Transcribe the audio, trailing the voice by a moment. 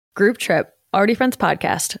Group trip, Already Friends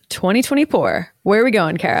podcast 2024. Where are we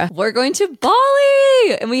going, Kara? We're going to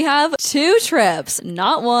Bali, and we have 2 trips,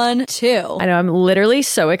 not 1, 2. I know, I'm literally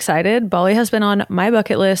so excited. Bali has been on my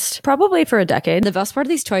bucket list probably for a decade. The best part of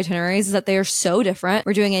these 2 itineraries is that they are so different.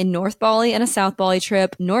 We're doing a North Bali and a South Bali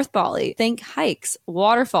trip. North Bali, think hikes,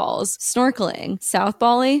 waterfalls, snorkeling. South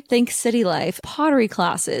Bali, think city life, pottery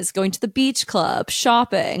classes, going to the beach club,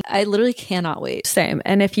 shopping. I literally cannot wait. Same.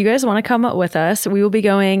 And if you guys want to come with us, we will be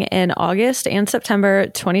going in August and September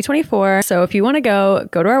 2024. So if you want to go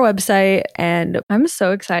to our website. And I'm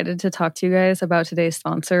so excited to talk to you guys about today's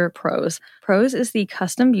sponsor, Prose. Prose is the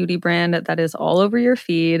custom beauty brand that is all over your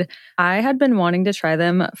feed. I had been wanting to try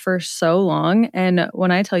them for so long. And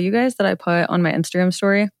when I tell you guys that I put on my Instagram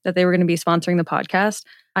story that they were going to be sponsoring the podcast,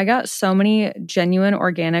 I got so many genuine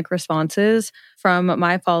organic responses from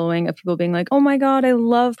my following of people being like, oh my God, I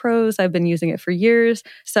love Prose. I've been using it for years.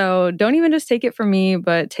 So don't even just take it from me,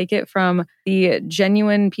 but take it from the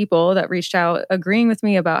genuine people that reached out agreeing with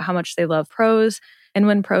me about how much they love Prose. And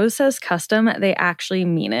when Prose says custom, they actually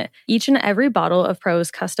mean it. Each and every bottle of Prose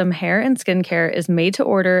custom hair and skincare is made to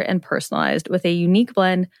order and personalized with a unique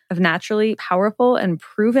blend of naturally powerful and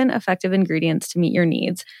proven effective ingredients to meet your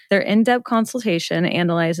needs. Their in-depth consultation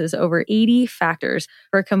analyzes over 80 factors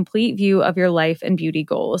for a complete view of your life and beauty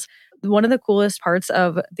goals. One of the coolest parts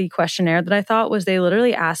of the questionnaire that I thought was they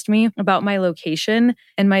literally asked me about my location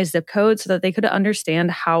and my zip code so that they could understand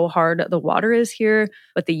how hard the water is here,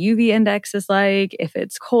 what the UV index is like, if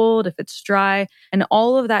it's cold, if it's dry, and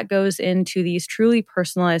all of that goes into these truly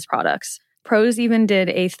personalized products. Prose even did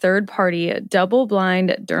a third-party,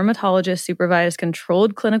 double-blind, dermatologist-supervised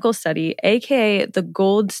controlled clinical study, aka the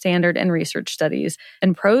gold standard in research studies,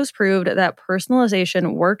 and Prose proved that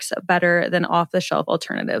personalization works better than off-the-shelf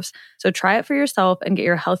alternatives. So try it for yourself and get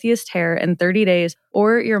your healthiest hair in 30 days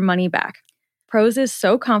or your money back. Prose is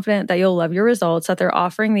so confident that you'll love your results that they're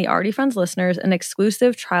offering the Already Friends listeners an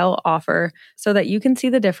exclusive trial offer so that you can see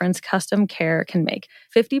the difference custom care can make.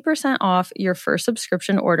 50% off your first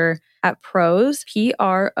subscription order at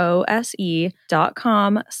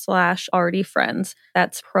prose.com/alreadyfriends.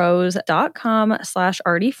 That's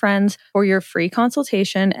prose.com/alreadyfriends for your free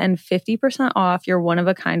consultation and 50% off your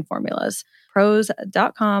one-of-a-kind formulas.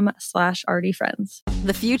 prose.com/alreadyfriends.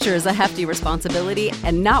 The future is a hefty responsibility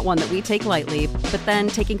and not one that we take lightly, but then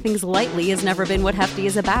taking things lightly has never been what Hefty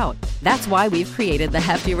is about. That's why we've created the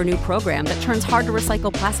Hefty Renew program that turns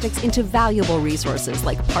hard-to-recycle plastics into valuable resources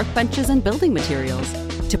like park benches and building materials.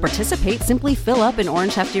 To participate, simply fill up an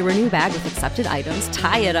orange Hefty Renew bag with accepted items,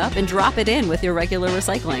 tie it up, and drop it in with your regular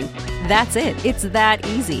recycling. That's it. It's that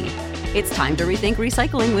easy. It's time to rethink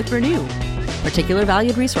recycling with Renew. Particular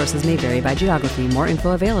valued resources may vary by geography. More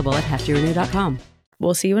info available at heftyrenew.com.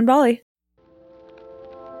 We'll see you in Bali.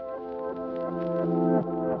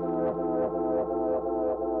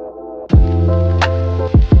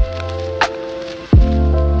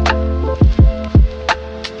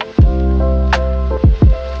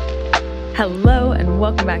 Hello and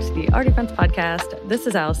welcome back to the Already Friends podcast. This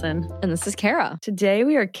is Allison. And this is Kara. Today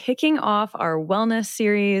we are kicking off our wellness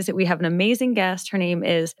series. We have an amazing guest. Her name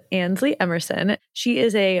is Ansley Emerson. She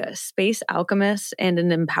is a space alchemist and an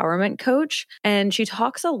empowerment coach. And she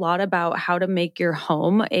talks a lot about how to make your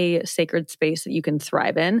home a sacred space that you can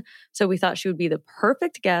thrive in. So we thought she would be the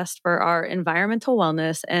perfect guest for our environmental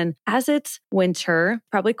wellness. And as it's winter,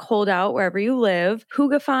 probably cold out wherever you live,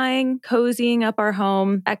 hugifying, cozying up our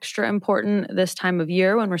home, extra important this time of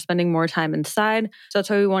year when we're spending more time inside. So that's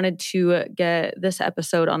why we wanted to get this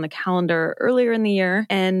episode on the calendar earlier in the year.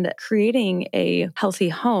 And creating a healthy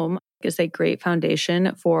home is a great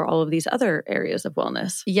foundation for all of these other areas of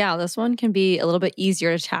wellness. Yeah, this one can be a little bit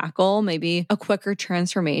easier to tackle, maybe a quicker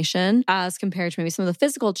transformation as compared to maybe some of the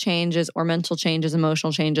physical changes or mental changes,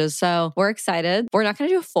 emotional changes. So we're excited. We're not going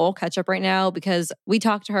to do a full catch up right now because we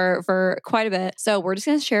talked to her for quite a bit. So we're just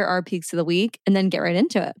going to share our peaks of the week and then get right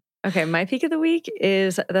into it. Okay, my peak of the week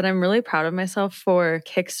is that I'm really proud of myself for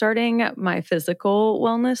kickstarting my physical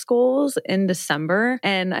wellness goals in December.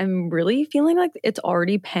 And I'm really feeling like it's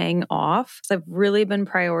already paying off. So I've really been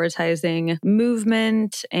prioritizing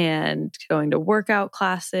movement and going to workout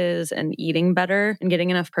classes and eating better and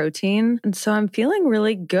getting enough protein. And so I'm feeling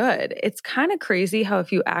really good. It's kind of crazy how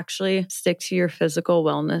if you actually stick to your physical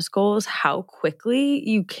wellness goals, how quickly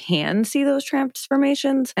you can see those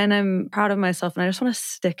transformations. And I'm proud of myself and I just want to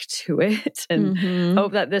stick to it and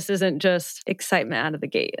hope that this isn't just excitement out of the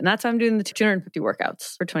gate. And that's why I'm doing the 250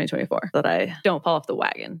 workouts for 2024, that I don't fall off the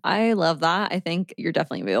wagon. I love that. I think you're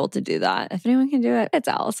definitely going to be able to do that. If anyone can do it, it's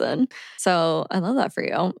Allison. So I love that for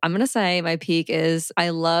you. I'm going to say my peak is I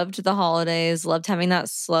loved the holidays, loved having that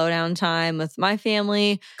slow down time with my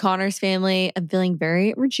family, Connor's family. I'm feeling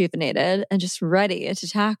very rejuvenated and just ready to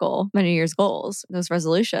tackle my New Year's goals, those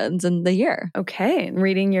resolutions in the year. Okay. And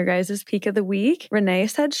reading your guys' peak of the week, Renee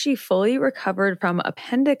said she fully recovered from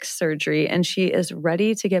appendix surgery and she is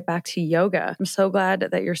ready to get back to yoga. I'm so glad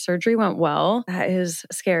that your surgery went well. That is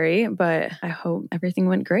scary, but I hope everything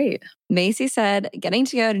went great. Macy said, getting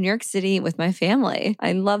to go to New York City with my family.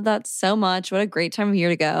 I love that so much. What a great time of year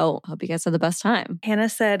to go. Hope you guys had the best time. Hannah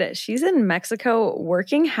said she's in Mexico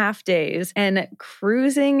working half days and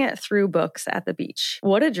cruising through books at the beach.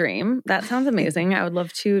 What a dream. That sounds amazing. I would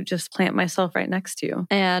love to just plant myself right next to you.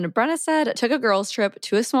 And Brenna said, took a girls trip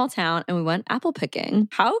to a small town and we went apple picking.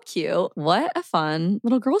 How cute. What a fun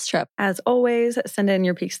little girls trip. As always, send in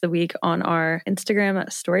your peaks of the week on our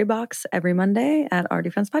Instagram story box every Monday at Our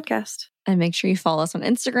Defense Podcast. And make sure you follow us on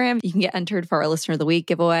Instagram. You can get entered for our Listener of the Week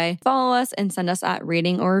giveaway. Follow us and send us a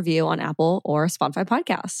rating or review on Apple or Spotify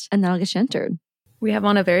podcast. And that'll get you entered. We have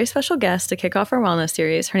on a very special guest to kick off our wellness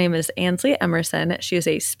series. Her name is Ansley Emerson. She is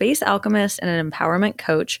a space alchemist and an empowerment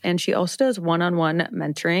coach, and she also does one-on-one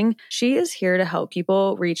mentoring. She is here to help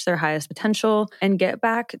people reach their highest potential and get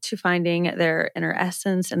back to finding their inner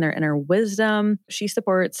essence and their inner wisdom. She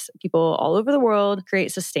supports people all over the world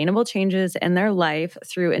create sustainable changes in their life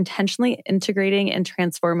through intentionally integrating and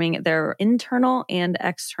transforming their internal and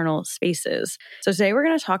external spaces. So today we're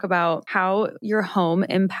going to talk about how your home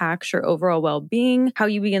impacts your overall well-being, how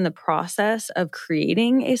you begin the process of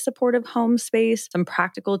creating a supportive home space, some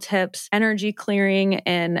practical tips, energy clearing,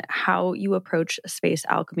 and how you approach space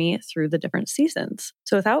alchemy through the different seasons.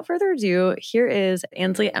 So without further ado, here is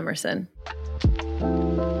Ansley Emerson.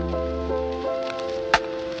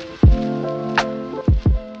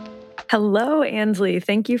 Hello, Ansley.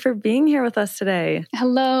 Thank you for being here with us today.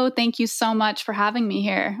 Hello. Thank you so much for having me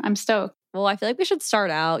here. I'm stoked. Well, I feel like we should start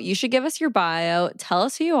out. You should give us your bio, tell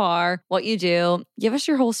us who you are, what you do, give us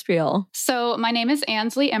your whole spiel. So my name is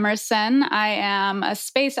Ansley Emerson. I am a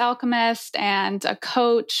space alchemist and a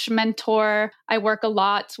coach, mentor. I work a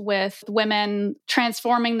lot with women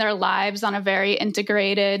transforming their lives on a very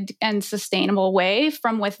integrated and sustainable way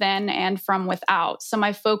from within and from without. So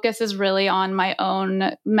my focus is really on my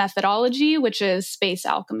own methodology, which is space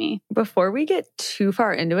alchemy. Before we get too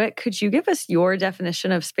far into it, could you give us your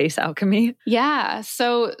definition of space alchemy? Yeah.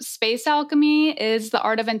 So space alchemy is the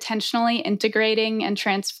art of intentionally integrating and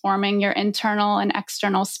transforming your internal and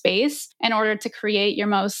external space in order to create your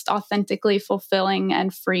most authentically fulfilling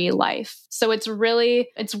and free life. So it's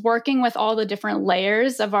working with all the different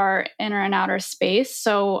layers of our inner and outer space.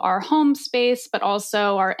 So our home space, but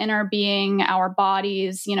also our inner being, our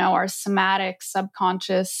bodies, our somatic,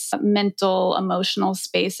 subconscious, mental, emotional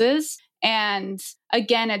spaces. And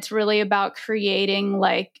again, it's really about creating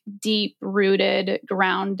like deep rooted,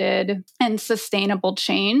 grounded, and sustainable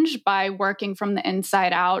change by working from the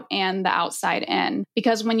inside out and the outside in.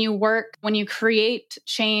 Because when you create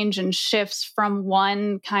change and shifts from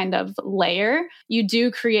one kind of layer, you do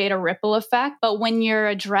create a ripple effect. But when you're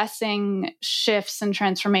addressing shifts and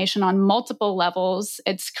transformation on multiple levels,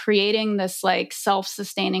 it's creating this like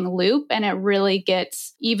self-sustaining loop, and it really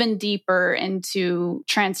gets even deeper into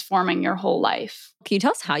transforming your whole life. Can you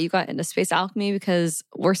tell us how you got into space alchemy? Because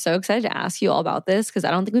we're so excited to ask you all about this, because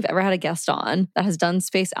I don't think we've ever had a guest on that has done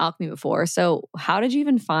space alchemy before. So how did you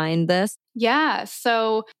even find this? Yeah.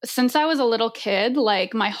 So since I was a little kid,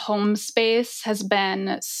 like my home space has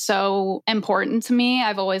been so important to me.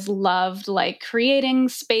 I've always loved like creating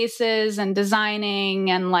spaces and designing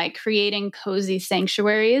and like creating cozy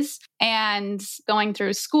sanctuaries. And going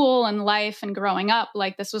through school and life and growing up,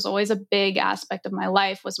 like this was always a big aspect of my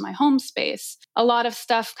life was my home space. A lot of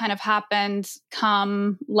stuff kind of happened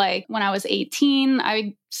come like when I was 18,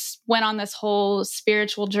 I went on this whole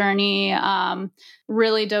spiritual journey,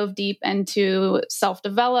 really dove deep into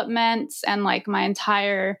self-development, and like my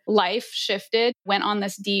entire life shifted, went on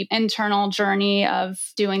this deep internal journey of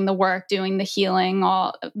doing the work, doing the healing,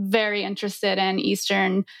 all very interested in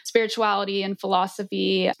Eastern spirituality and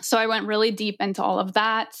philosophy. So I went really deep into all of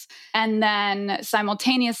that. And then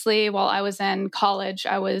simultaneously, while I was in college,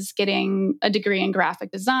 I was getting a degree in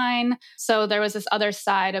graphic design. So there was this other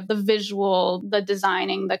side of the visual, the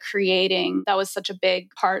designing, the creating, that was such a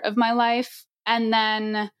big part of my life. And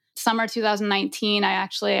then summer 2019,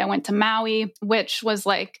 I went to Maui, which was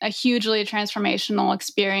like a hugely transformational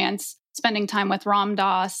experience. spending time with Ram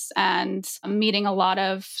Dass and meeting a lot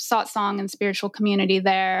of satsang and spiritual community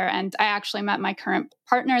there. And I actually met my current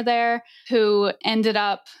partner there, who ended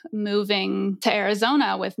up moving to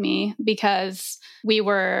Arizona with me because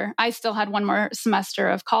I still had one more semester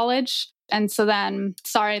of college. And so then,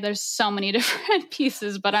 sorry, there's so many different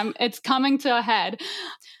pieces, but it's coming to a head.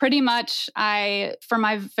 Pretty much, for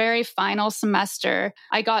my very final semester,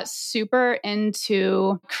 I got super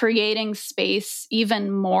into creating space even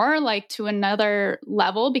more, like to another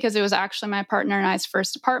level, because it was actually my partner and I's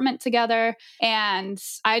first apartment together. And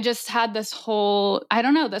I just had this whole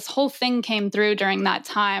thing came through during that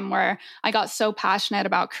time where I got so passionate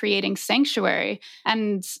about creating sanctuary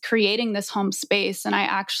and creating this home space. And I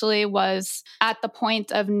actually was at the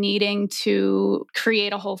point of needing to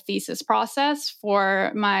create a whole thesis process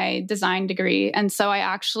for my design degree. And so I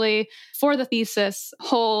actually, for the thesis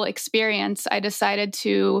whole experience, I decided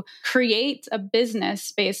to create a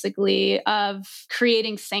business basically of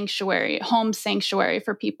creating home sanctuary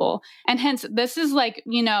for people. And hence, this is like,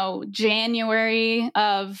 January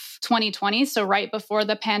of 2020. So right before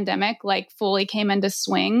the pandemic, like fully came into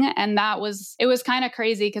swing. And it was kind of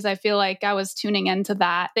crazy because I feel like I was tuning into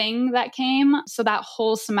that thing that came. So that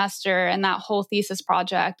whole semester and that whole thesis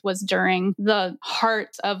project was during the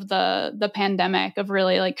heart of the pandemic of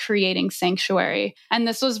really like creating sanctuary. And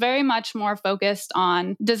this was very much more focused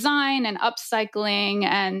on design and upcycling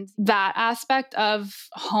and that aspect of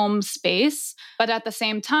home space. But at the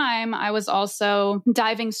same time, I was also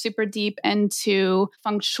diving super deep into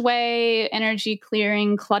Feng Shui, energy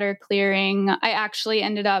clearing, clutter clearing. I actually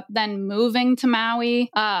ended up then moving to Maui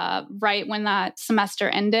right when that semester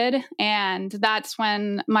ended. And that's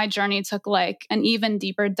when my journey took like an even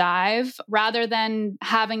deeper dive. Rather than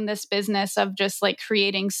having this business of just like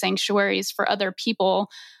creating sanctuaries for other people,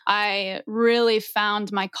 I really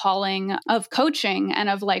found my calling of coaching and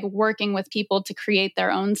of like working with people to create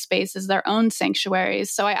their own spaces, their own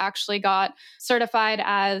sanctuaries. So I actually got certified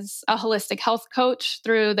as a holistic health coach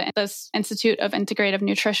through this Institute of Integrative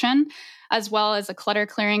Nutrition, as well as a clutter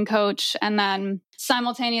clearing coach. And then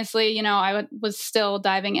simultaneously, I was still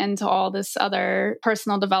diving into all this other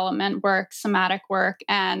personal development work, somatic work.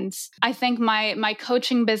 And I think my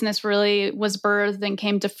coaching business really was birthed and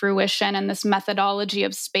came to fruition. And this methodology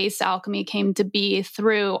of space alchemy came to be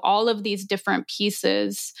through all of these different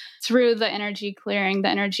pieces, through the energy clearing, the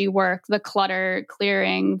energy work, the clutter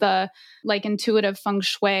clearing, the like intuitive feng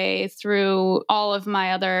shui, through all of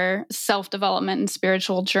my other self-development and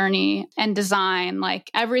spiritual journey and design.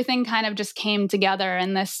 Like everything kind of just came together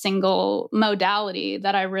in this single modality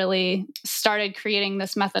that I really started creating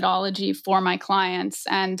this methodology for my clients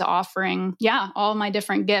and offering, all my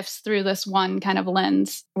different gifts through this one kind of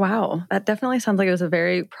lens. Wow. That definitely sounds like it was a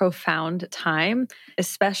very profound time,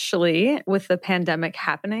 especially with the pandemic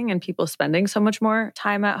happening and people spending so much more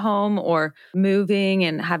time at home or moving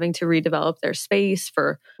and having to redevelop their space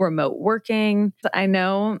for remote working. I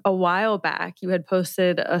know a while back you had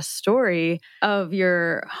posted a story of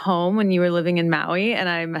your home when you were living in Maui, and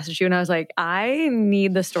I messaged you and I was like, I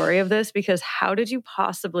need the story of this because how did you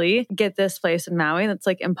possibly get this place in Maui? That's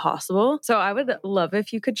like impossible. So I would love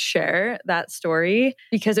if you could share that story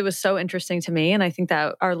because it was so interesting to me. And I think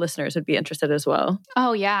that our listeners would be interested as well.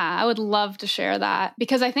 Oh yeah, I would love to share that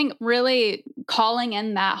because I think really calling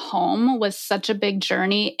in that home was such a big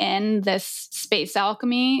journey in this space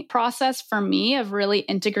alchemy process for me of really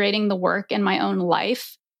integrating the work in my own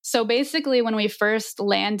life. So basically, when we first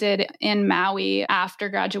landed in Maui after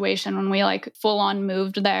graduation, when we like full on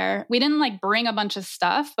moved there, we didn't like bring a bunch of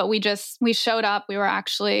stuff, but we showed up. We were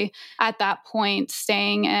actually at that point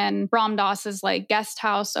staying in Ram Dass's like guest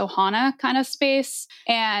house, Ohana kind of space.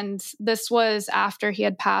 And this was after he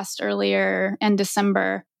had passed earlier in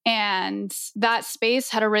December. And that space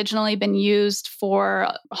had originally been used for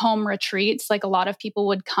home retreats. Like a lot of people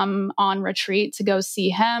would come on retreat to go see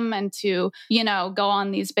him and to, go on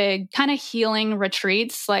these big kind of healing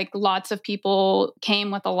retreats. Like lots of people came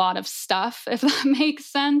with a lot of stuff, if that makes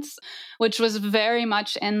sense, which was very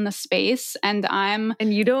much in the space. And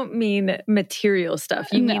you don't mean material stuff.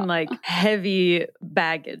 You mean like heavy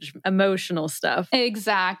baggage, emotional stuff.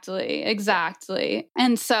 Exactly.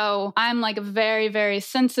 And so I'm like a very, very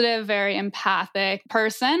sensitive, very empathic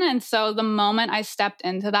person. And so the moment I stepped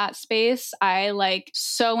into that space, I like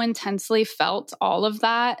so intensely felt all of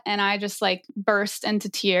that. And I just like burst into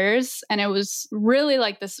tears. And it was really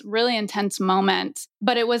like this really intense moment.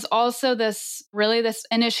 But it was also this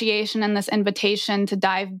initiation and this invitation to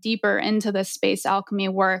dive deeper into this space alchemy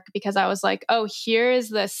work because I was like, oh, here is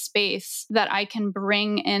this space that I can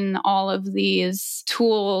bring in all of these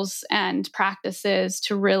tools and practices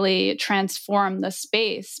to really transform the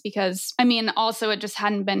space. space because also it just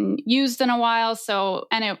hadn't been used in a while. So,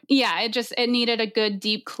 and it needed a good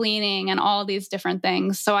deep cleaning and all these different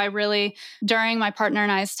things. So I really, during my partner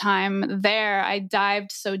and I's time there, I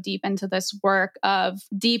dived so deep into this work of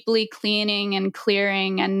deeply cleaning and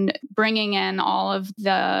clearing and bringing in all of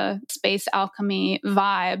the space alchemy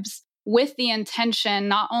vibes with the intention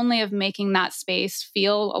not only of making that space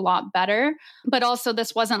feel a lot better, but also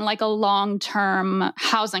this wasn't like a long-term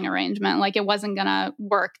housing arrangement. Like it wasn't going to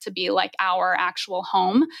work to be like our actual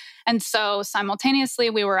home. And so simultaneously,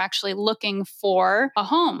 we were actually looking for a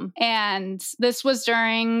home. And this was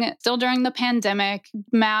still during the pandemic.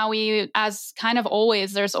 Maui, as kind of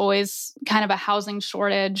always, there's always kind of a housing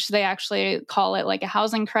shortage. They actually call it like a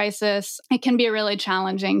housing crisis. It can be really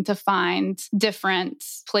challenging to find different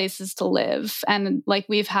places to live. And like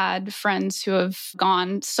we've had friends who have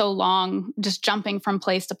gone so long just jumping from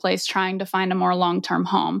place to place trying to find a more long-term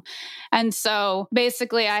home. And so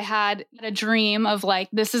basically I had a dream of like,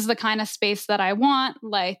 this is the kind of space that I want.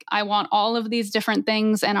 Like I want all of these different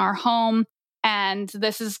things in our home. And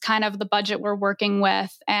this is kind of the budget we're working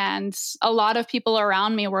with. And a lot of people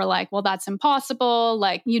around me were like, well, that's impossible.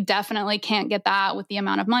 Like, you definitely can't get that with the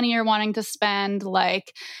amount of money you're wanting to spend.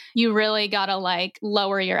 Like, you really got to like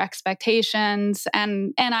lower your expectations.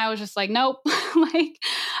 And I was just like, nope, like,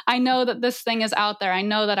 I know that this thing is out there. I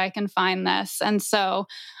know that I can find this. And so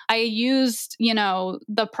I used,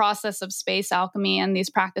 the process of space alchemy and these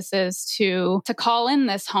practices to call in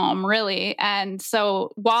this home, really. And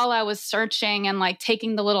so while I was searching and like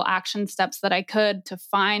taking the little action steps that I could to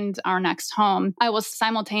find our next home, I was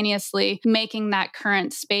simultaneously making that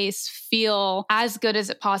current space feel as good as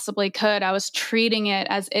it possibly could. I was treating it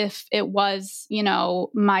as if it was,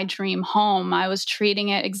 my dream home. I was treating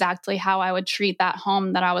it exactly how I would treat that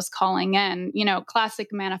home that I was calling in, classic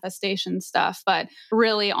manifestation stuff, but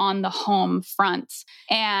really on the home front.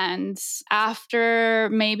 And after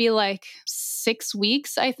maybe like 6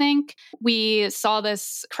 weeks, I think, we saw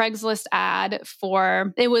this Craigslist ad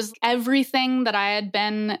it was everything that I had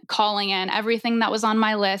been calling in, everything that was on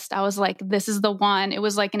my list. I was like, this is the one. It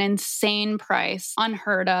was like an insane price,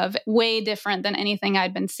 unheard of, way different than anything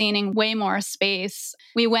I'd been seeing, way more space.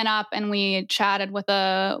 We went up and we chatted with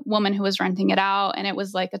a woman who was renting it out, and it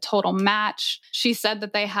was like a total match. She said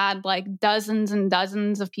that they had like dozens and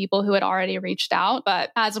dozens of people who had already reached out. But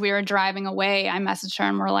as we were driving away, I messaged her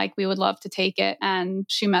and we're like, we would love to take it. And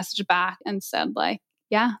she messaged back and said like,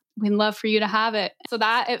 yeah, we'd love for you to have it. So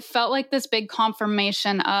that it felt like this big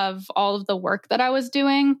confirmation of all of the work that I was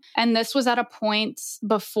doing. And this was at a point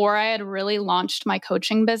before I had really launched my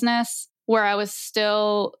coaching business, where I was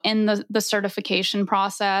still in the certification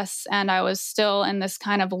process, and I was still in this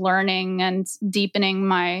kind of learning and deepening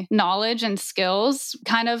my knowledge and skills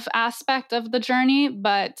kind of aspect of the journey.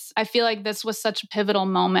 But I feel like this was such a pivotal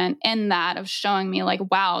moment in that of showing me like,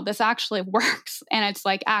 wow, this actually works. And it's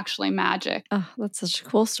like actually magic. Oh, that's such a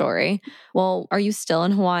cool story. Well, are you still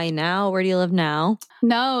in Hawaii now? Where do you live now?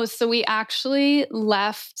 No. So we actually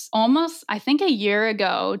left almost, I think, a year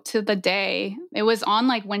ago to the day. It was on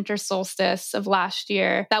like winter solstice of last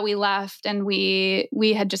year that we left, and we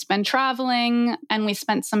had just been traveling, and we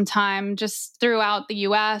spent some time just throughout the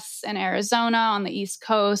US and Arizona on the East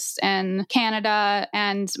Coast and Canada.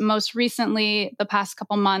 And most recently, the past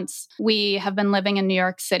couple months, we have been living in New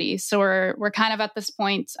York City. So we're kind of at this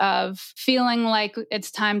point of feeling like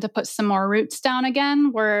it's time to put some more roots down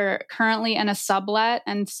again. We're currently in a sublet.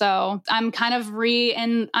 And so I'm kind of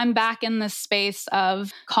I'm back in this space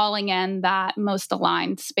of calling in that most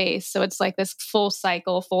aligned space. So it's like this full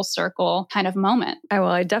cycle, full circle kind of moment.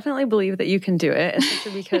 I definitely believe that you can do it,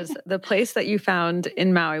 especially because the place that you found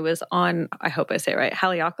in Maui was on, I hope I say it right,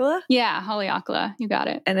 Haleakala? Yeah, Haleakala. You got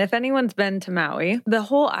it. And if anyone's been to Maui, the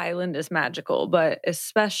whole island is magical, but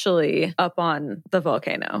especially up on the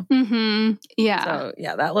volcano. Mm-hmm. Yeah. So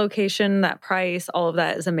yeah, that location, that price, all of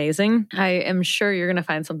that is amazing. I am sure you're going to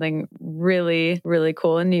find something really, really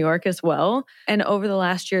cool in New York as well. And over the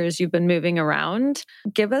last years, you've been moving around.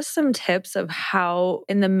 Give us some tips of how,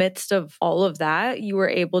 in the midst of all of that, you were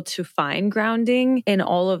able to find grounding in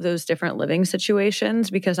all of those different living situations,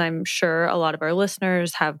 because I'm sure a lot of our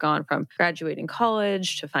listeners have gone from graduating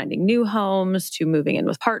college to finding new homes to moving in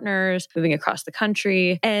with partners, moving across the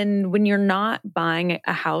country. And when you're not buying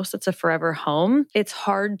a house that's a forever home, it's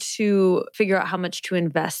hard to figure out how much to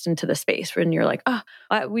invest into the space when you're like,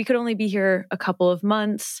 we could only be here a couple of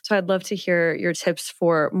months. So I'd love to hear your tips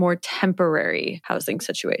for more temporary housing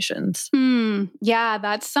situations. Yeah,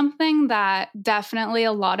 that's something that definitely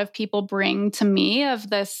a lot of people bring to me, of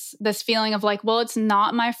this feeling of like, well, it's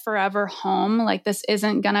not my forever home. Like, this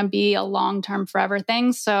isn't going to be a long-term forever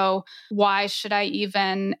thing. So why should I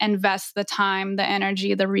even invest the time, the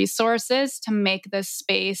energy, the resources to make this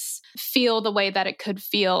space feel the way that it could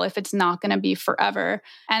feel if it's not going to be forever?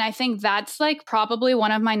 And I think that's like probably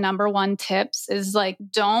one of my number one tips is like,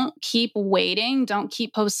 don't keep waiting, don't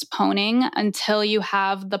keep postponing until you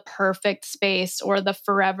have the perfect space or the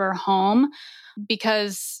forever home.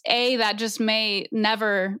 Because that just may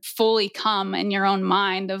never fully come in your own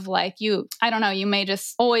mind of like, I don't know, you may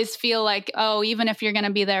just always feel like, oh, even if you're going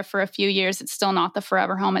to be there for a few years, it's still not the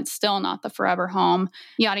forever home. It's still not the forever home,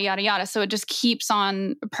 yada, yada, yada. So it just keeps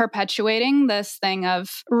on perpetuating this thing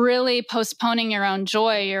of really postponing your own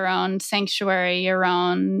joy, your own sanctuary, your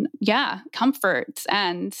own, comfort,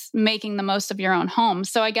 and making the most of your own home.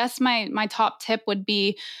 So I guess my top tip would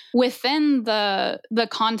be within the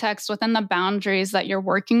context, within the boundaries that you're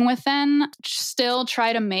working within, still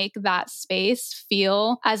try to make that space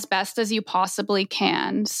feel as best as you possibly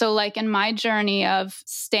can. So like in my journey of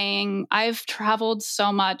staying, I've traveled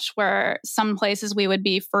so much where some places we would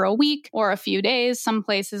be for a week or a few days, some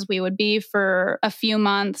places we would be for a few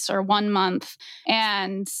months or 1 month.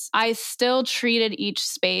 And I still treated each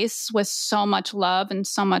space with so much love and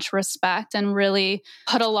so much respect and really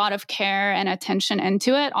put a lot of care and attention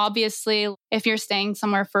into it. Obviously, if you're staying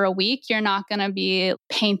somewhere for a week, you're not going to be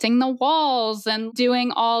painting the walls and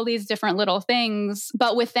doing all these different little things.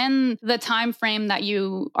 But within the time frame that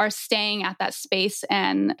you are staying at that space,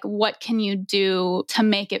 and what can you do to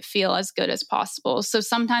make it feel as good as possible? So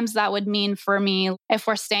sometimes that would mean for me, if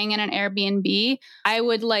we're staying in an Airbnb, I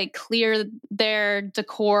would like clear their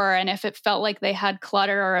decor. And if it felt like they had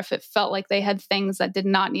clutter, or if it felt like they had things that did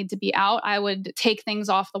not need to be out, I would take things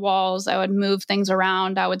off the walls. I would move things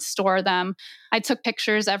around. I would store them. I took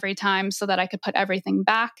pictures every time so that I could put everything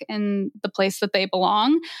back in the place that they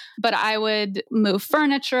belong. But I would move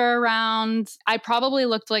furniture around. I probably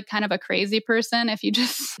looked like kind of a crazy person if you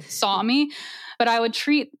just saw me. But I would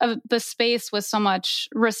treat the space with so much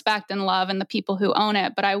respect and love and the people who own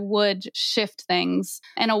it. But I would shift things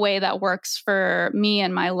in a way that works for me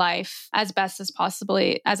and my life as best as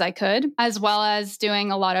possibly as I could, as well as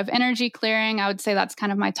doing a lot of energy clearing. I would say that's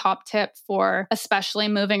kind of my top tip for especially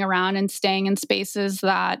moving around and staying in spaces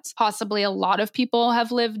that possibly a lot of people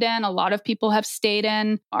have lived in, a lot of people have stayed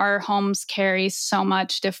in. Our homes carry so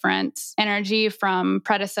much different energy from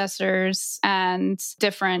predecessors and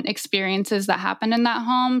different experiences that happened in that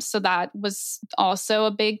home. So that was also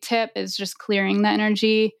a big tip, is just clearing the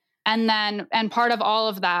energy. And part of all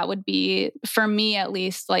of that would be, for me at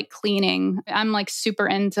least, like cleaning. I'm like super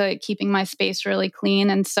into keeping my space really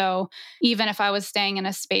clean. And so even if I was staying in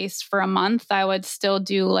a space for a month, I would still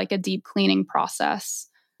do like a deep cleaning process.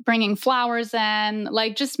 Bringing flowers in,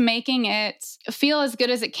 like just making it feel as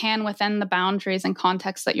good as it can within the boundaries and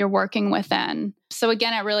context that you're working within. So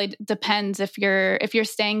again, it really depends if you're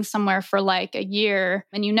staying somewhere for like a year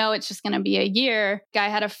and you know it's just going to be a year. I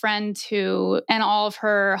had a friend who, in all of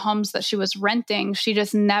her homes that she was renting, she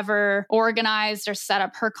just never organized or set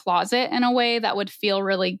up her closet in a way that would feel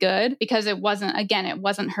really good, because it wasn't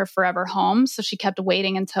her forever home. So she kept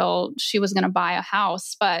waiting until she was going to buy a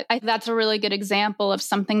house. But that's a really good example of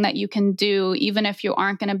something that you can do, even if you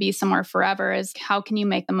aren't going to be somewhere forever, is how can you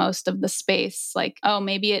make the most of the space? Like, oh,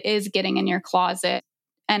 maybe it is getting in your closet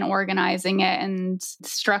and organizing it and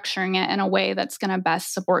structuring it in a way that's going to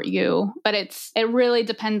best support you. But it really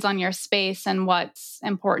depends on your space and what's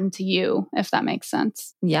important to you, if that makes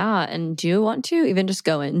sense. Yeah. And do you want to even just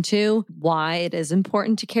go into why it is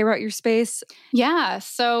important to care about your space? Yeah.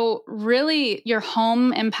 So really, your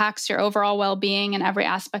home impacts your overall well-being in every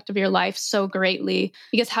aspect of your life so greatly,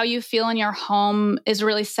 because how you feel in your home is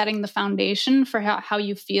really setting the foundation for how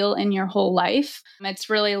you feel in your whole life. It's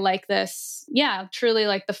really like this, truly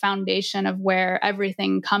like the foundation of where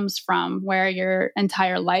everything comes from, where your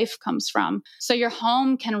entire life comes from. So your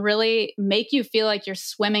home can really make you feel like you're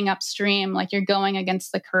swimming upstream, like you're going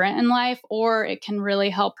against the current in life, or it can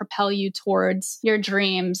really help propel you towards your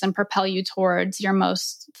dreams and propel you towards your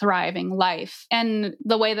most thriving life. And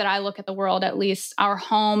the way that I look at the world, at least, our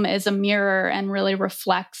home is a mirror and really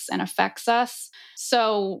reflects and affects us.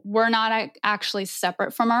 So we're not actually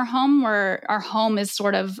separate from our home, where our home is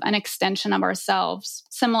sort of an extension of ourselves.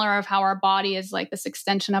 Similar of how our body is like this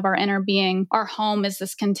extension of our inner being, our home is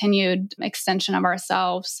this continued extension of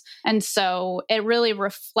ourselves. And so it really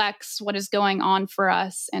reflects what is going on for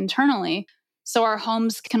us internally. So our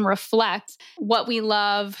homes can reflect what we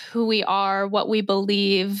love, who we are, what we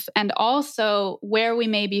believe, and also where we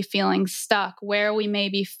may be feeling stuck, where we may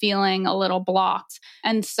be feeling a little blocked.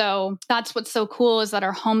 And so that's what's so cool, is that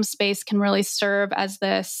our home space can really serve as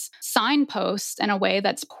this signpost in a way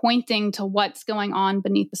that's pointing to what's going on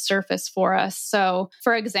beneath the surface for us. So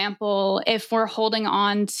for example, if we're holding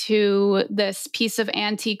on to this piece of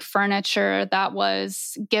antique furniture that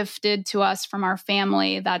was gifted to us from our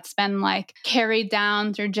family, that's been like carried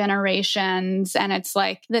down through generations, and it's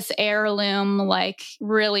like this heirloom, like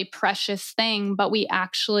really precious thing, but we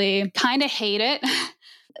actually kind of hate it.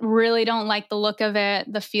 Really don't like the look of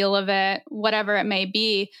it, the feel of it, whatever it may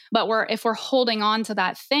be. But if we're holding on to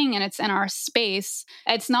that thing and it's in our space,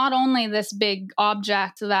 it's not only this big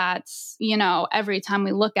object that's, every time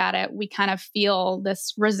we look at it, we kind of feel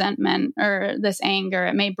this resentment or this anger.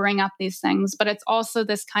 It may bring up these things, but it's also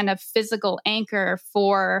this kind of physical anchor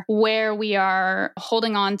for where we are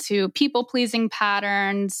holding on to people-pleasing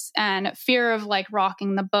patterns and fear of like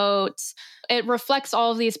rocking the boat. It reflects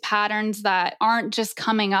all of these patterns that aren't just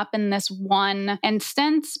coming up in this one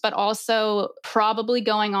instance, but also probably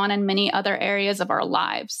going on in many other areas of our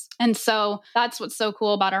lives. And so that's what's so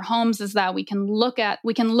cool about our homes, is that we can look at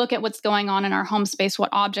what's going on in our home space, what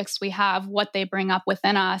objects we have, what they bring up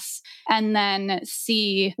within us, and then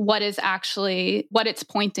see what it's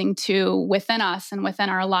pointing to within us and within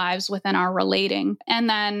our lives, within our relating. And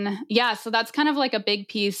then, so that's kind of like a big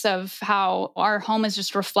piece of how our home is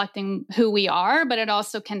just reflecting who we are, but it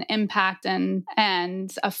also can impact and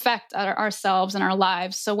affect ourselves and our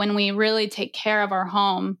lives. So when we really take care of our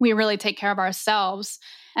home, we really take care of ourselves.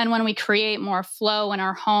 And when we create more flow in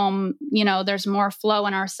our home, there's more flow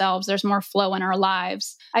in ourselves, there's more flow in our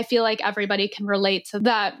lives. I feel like everybody can relate to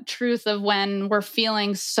that truth of when we're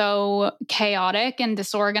feeling so chaotic and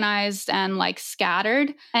disorganized and like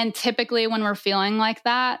scattered. And typically when we're feeling like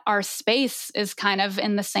that, our space is kind of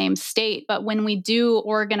in the same state. But when we do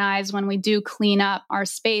organize, when we do clean up our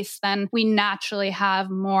space, then we naturally have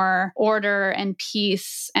more order and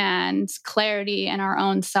peace and clarity in our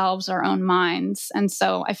own selves, our own minds. And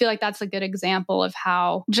so I feel like that's a good example of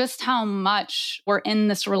how much we're in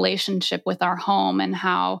this relationship with our home and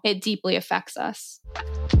how it deeply affects us.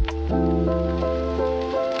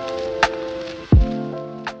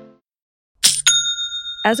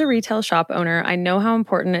 As a retail shop owner, I know how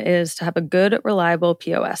important it is to have a good, reliable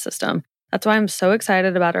POS system. That's why I'm so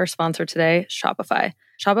excited about our sponsor today, Shopify.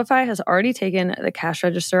 Shopify has already taken the cash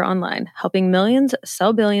register online, helping millions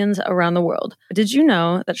sell billions around the world. But did you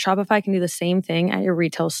know that Shopify can do the same thing at your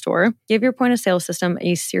retail store? Give your point of sale system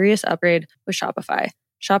a serious upgrade with Shopify.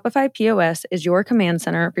 Shopify POS is your command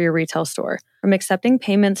center for your retail store. From accepting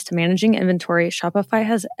payments to managing inventory, Shopify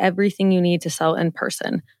has everything you need to sell in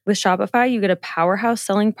person. With Shopify, you get a powerhouse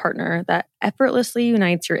selling partner that effortlessly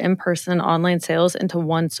unites your in-person and online sales into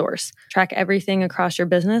one source. Track everything across your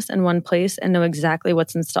business in one place and know exactly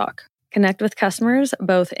what's in stock. Connect with customers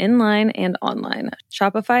both inline and online.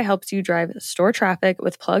 Shopify helps you drive store traffic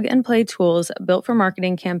with plug-and-play tools built for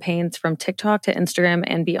marketing campaigns from TikTok to Instagram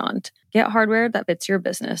and beyond. Get hardware that fits your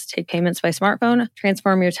business. Take payments by smartphone,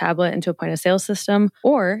 transform your tablet into a point-of-sale system,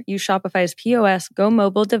 or use Shopify's POS Go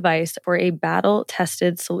mobile device for a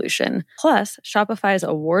battle-tested solution. Plus, Shopify's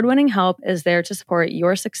award-winning help is there to support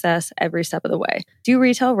your success every step of the way. Do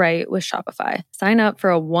retail right with Shopify. Sign up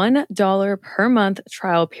for a $1 per month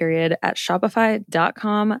trial period at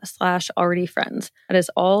shopify.com/alreadyfriends. That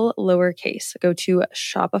is all lowercase. Go to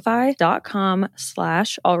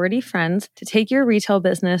shopify.com/alreadyfriends to take your retail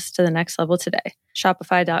business to the next level today.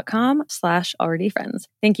 Shopify.com/alreadyfriends.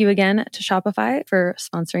 Thank you again to Shopify for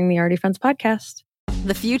sponsoring the Already Friends podcast.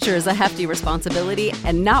 The future is a hefty responsibility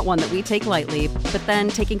and not one that we take lightly, but then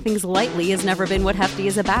taking things lightly has never been what Hefty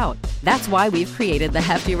is about. That's why we've created the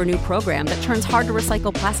Hefty Renew program that turns hard to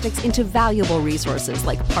recycle plastics into valuable resources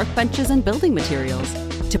like park benches and building materials.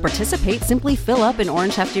 To participate, simply fill up an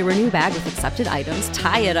orange Hefty Renew bag with accepted items,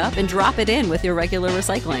 tie it up, and drop it in with your regular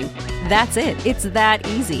recycling. That's it. It's that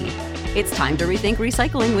easy. It's time to rethink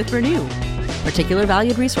recycling with Renew. Particular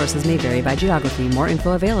valued resources may vary by geography. More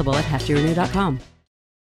info available at heftyrenew.com.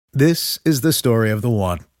 This is the story of the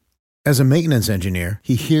one. As a maintenance engineer,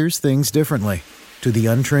 he hears things differently. To the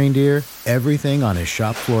untrained ear, everything on his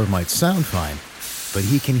shop floor might sound fine, but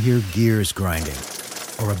he can hear gears grinding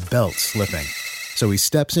or a belt slipping. So he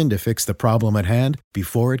steps in to fix the problem at hand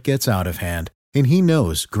before it gets out of hand. And he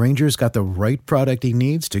knows Grainger's got the right product he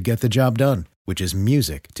needs to get the job done, which is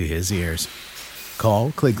music to his ears.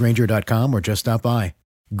 Call, click Grainger.com, or just stop by.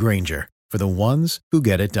 Grainger, for the ones who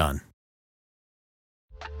get it done.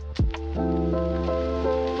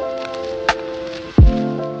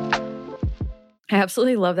 I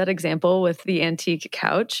absolutely love that example with the antique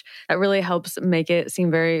couch. That really helps make it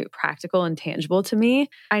seem very practical and tangible to me.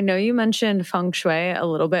 I know you mentioned Feng Shui a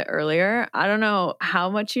little bit earlier. I don't know how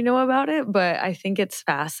much you know about it, but I think it's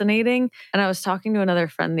fascinating. And I was talking to another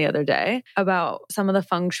friend the other day about some of the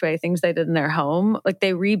Feng Shui things they did in their home. Like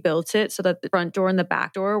they rebuilt it so that the front door and the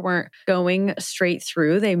back door weren't going straight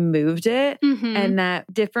through. They moved it and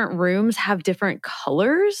that different rooms have different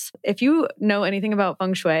colors. If you know anything about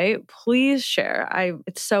Feng Shui, please share.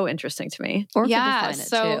 It's so interesting to me. Or define it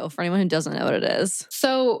too, for anyone who doesn't know what it is.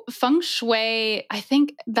 So Feng Shui, I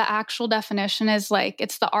think the actual definition is like,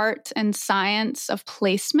 it's the art and science of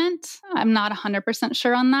placement. I'm not 100%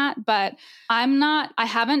 sure on that, but I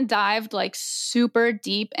haven't dived like super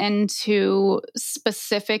deep into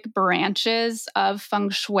specific branches of Feng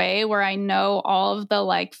Shui where I know all of the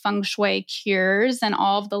like Feng Shui cures and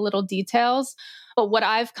all of the little details. But what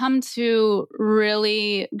I've come to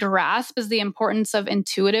really grasp is the importance of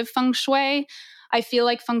intuitive Feng Shui. I feel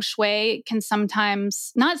like Feng Shui can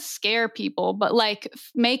sometimes not scare people, but like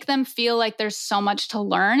make them feel like there's so much to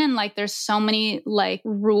learn and like there's so many like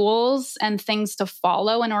rules and things to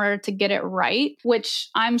follow in order to get it right, which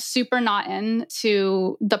I'm super not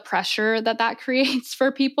into the pressure that creates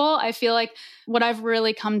for people. I feel like what I've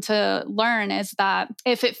really come to learn is that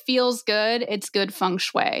if it feels good, it's good Feng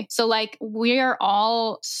Shui. So like we are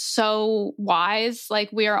all so wise, like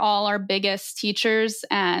we are all our biggest teachers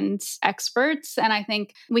and experts. And I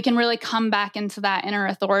think we can really come back into that inner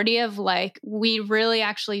authority of like, we really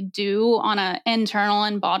actually do on an internal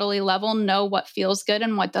and bodily level know what feels good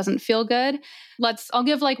and what doesn't feel good. I'll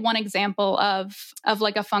give like one example of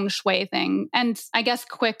like a Feng Shui thing. And I guess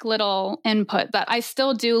quick little input that I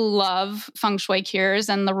still do love Feng Shui cures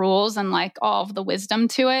and the rules and like all of the wisdom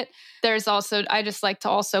to it. There's also, I just like to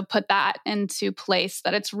also put that into place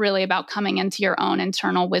that it's really about coming into your own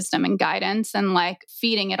internal wisdom and guidance and like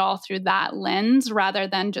feeding it all through that lens rather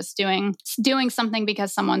than just doing something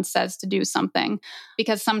because someone says to do something.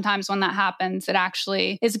 Because sometimes when that happens, it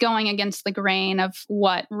actually is going against the grain of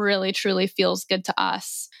what really truly feels good to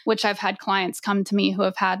us, which I've had clients come to me who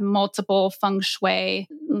have had multiple Feng Shui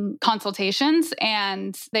consultations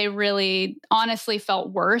and they really honestly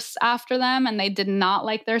felt worse after them and they did not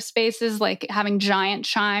like their spaces, like having giant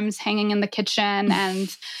chimes hanging in the kitchen.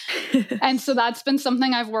 And so that's been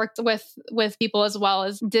something I've worked with people as well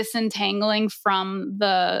as disentangling from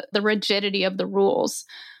the rigidity of the rules.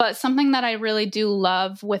 But something that I really do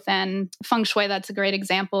love within Feng Shui that's a great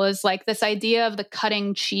example is like this idea of the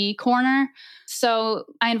cutting chi corner. So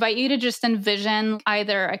I invite you to just envision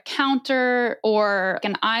either a counter or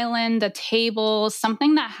an island, a table,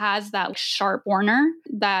 something that has that sharp corner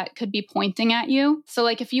that could be pointing at you. So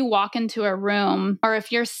like if you walk into a room or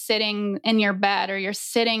if you're sitting in your bed or you're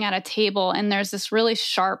sitting at a table and there's this really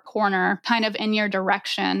sharp corner kind of in your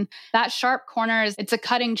direction, that sharp corner it's a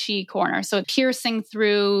cutting chi corner. So it's piercing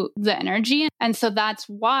through the energy. And so that's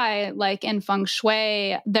why like in Feng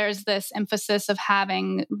Shui, there's this emphasis of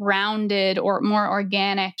having rounded or more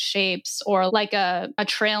organic shapes or like a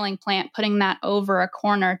trailing plant, putting that over a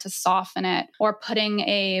corner to soften it, or putting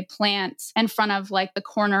a plant in front of like the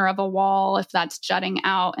corner of a wall if that's jutting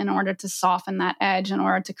out in order to soften that edge in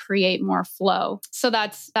order to create more flow. So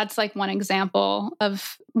that's like one example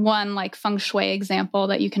of one like Feng Shui example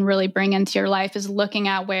that you can really bring into your life is looking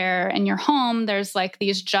at where in your home there's like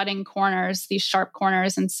these jutting corners, these sharp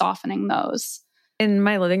corners and softening those. In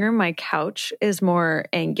my living room, my couch is more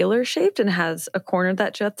angular shaped and has a corner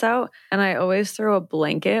that juts out. And I always throw a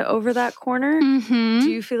blanket over that corner. Mm-hmm.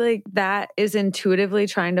 Do you feel like that is intuitively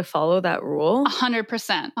trying to follow that rule?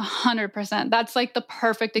 100%. 100%. That's like the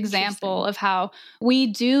perfect example of how we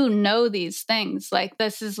do know these things. Like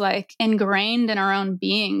this is like ingrained in our own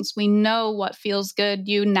beings. We know what feels good.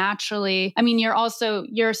 You naturally, I mean,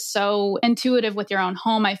 you're so intuitive with your own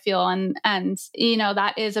home, I feel. And you know,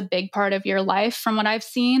 that is a big part of your life from what I've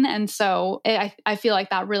seen. And so I feel like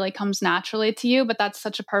that really comes naturally to you, but that's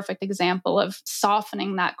such a perfect example of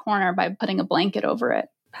softening that corner by putting a blanket over it.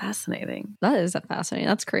 Fascinating. That is fascinating.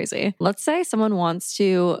 That's crazy. Let's say someone wants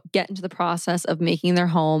to get into the process of making their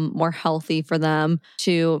home more healthy for them,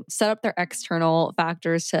 to set up their external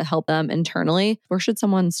factors to help them internally. Where should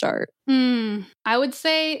someone start? I would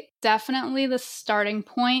say definitely the starting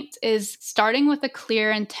point is starting with a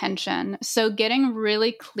clear intention. So getting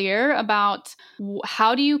really clear about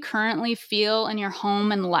how do you currently feel in your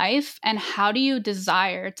home and life, and how do you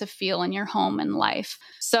desire to feel in your home and life?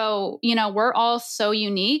 So, we're all so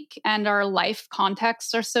unique, and our life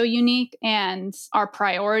contexts are so unique, and our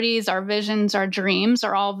priorities, our visions, our dreams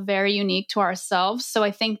are all very unique to ourselves. So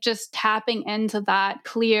I think just tapping into that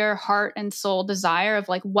clear heart and soul desire of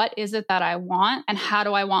like, what is it that I want, and how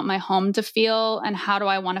do I want my home to feel, and how do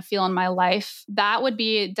I want to feel in my life? That would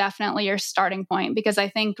be definitely your starting point, because I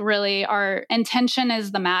think really our intention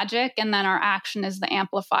is the magic, and then our action is the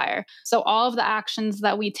amplifier. So all of the actions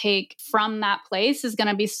that we take from that place is going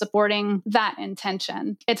to be supporting that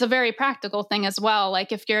intention. It's a very practical thing as well.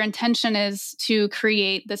 Like if your intention is to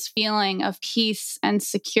create this feeling of peace and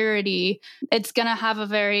security, it's going to have a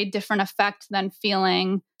very different effect than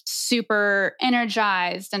feeling super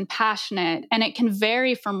energized and passionate. And it can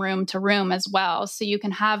vary from room to room as well. So you can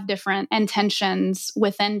have different intentions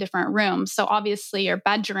within different rooms. So obviously your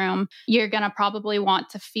bedroom, you're going to probably want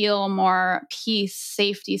to feel more peace,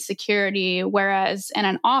 safety, security. Whereas in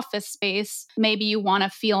an office space, maybe you want to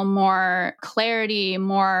feel more clarity,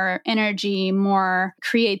 more energy, more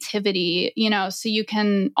creativity, so you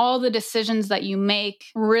can, all the decisions that you make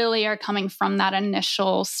really are coming from that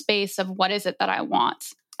initial space of what is it that I want?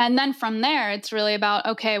 And then from there, it's really about,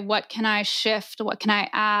 okay, what can I shift? What can I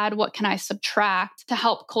add? What can I subtract to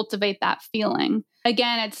help cultivate that feeling?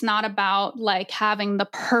 Again, it's not about like having the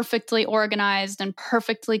perfectly organized and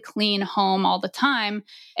perfectly clean home all the time.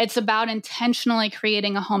 It's about intentionally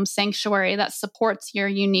creating a home sanctuary that supports your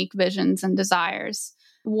unique visions and desires.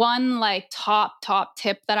 One like top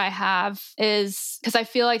tip that I have is, because I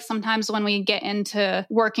feel like sometimes when we get into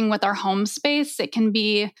working with our home space, there can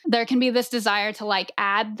be this desire to like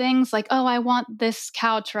add things like, oh, I want this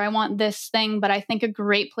couch or I want this thing. But I think a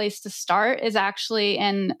great place to start is actually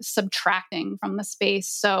in subtracting from the space.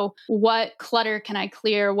 So what clutter can I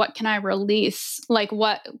clear? What can I release?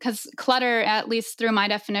 Because clutter, at least through my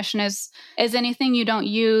definition, is anything you don't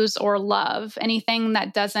use or love, anything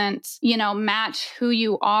that doesn't, match who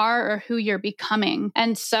you are or who you're becoming.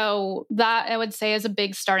 And so that I would say is a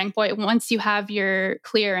big starting point. Once you have your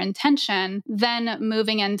clear intention, then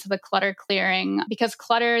moving into the clutter clearing, because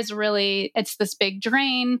clutter is really, it's this big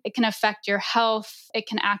drain. It can affect your health. It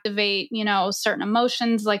can activate, certain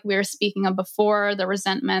emotions like we were speaking of before, the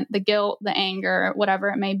resentment, the guilt, the anger, whatever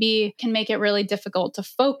it may be. It can make it really difficult to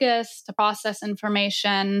focus, to process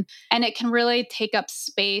information, and it can really take up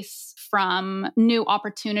space from new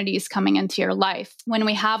opportunities coming into your life. When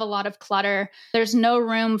we have a lot of clutter, there's no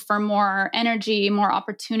room for more energy, more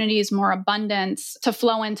opportunities, more abundance to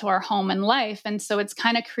flow into our home and life. And so it's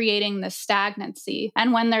kind of creating this stagnancy.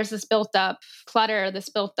 And when there's this built up clutter, this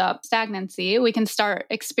built up stagnancy, we can start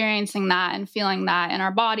experiencing that and feeling that in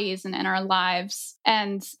our bodies and in our lives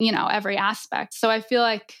and, every aspect. So I feel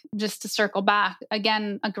like, just to circle back,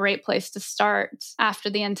 again, a great place to start after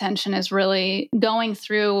the intention is really going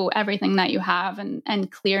through everything that you have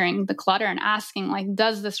and clearing the clutter and asking, like,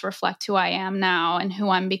 does this reflect who I am now and who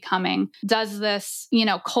I'm becoming? Does this,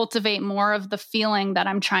 cultivate more of the feeling that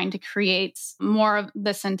I'm trying to create, more of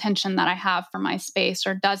this intention that I have for my space,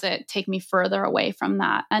 or does it take me further away from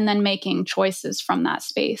that? And then making choices from that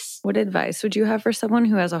space. What advice would you have for someone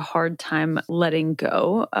who has a hard time letting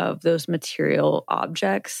go of those material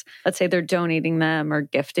objects? Let's say they're donating them or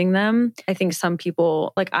gifting them. I think some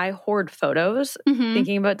people, like I hoard photos,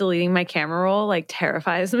 thinking about deleting my camera roll like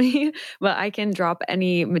terrifies me, but I can drop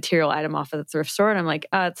any material item off at the thrift store and I'm like,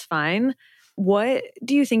 it's fine. What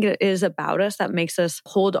do you think it is about us that makes us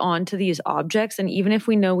hold on to these objects? And even if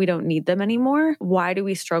we know we don't need them anymore, why do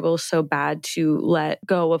we struggle so bad to let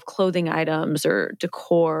go of clothing items or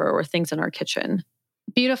decor or things in our kitchen?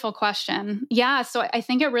 Beautiful question. Yeah. So I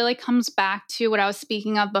think it really comes back to what I was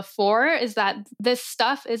speaking of before, is that this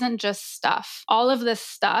stuff isn't just stuff. All of this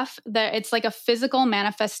stuff, that it's like a physical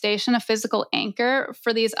manifestation, a physical anchor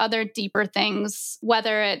for these other deeper things,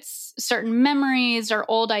 whether it's certain memories or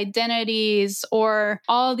old identities or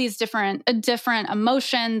all these different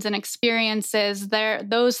emotions and experiences.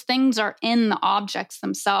 Those things are in the objects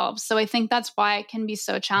themselves. So I think that's why it can be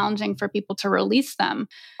so challenging for people to release them.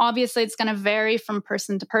 Obviously, it's going to vary from person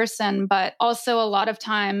person to person, but also a lot of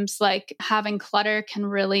times like having clutter can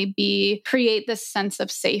really create this sense of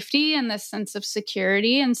safety and this sense of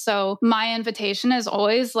security. And so my invitation is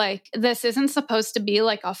always like, this isn't supposed to be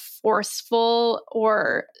like a forceful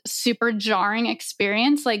or super jarring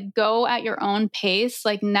experience. Like go at your own pace.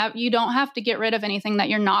 Like you don't have to get rid of anything that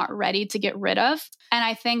you're not ready to get rid of. And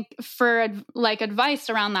I think for like advice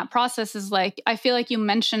around that process is like, I feel like you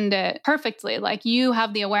mentioned it perfectly. Like you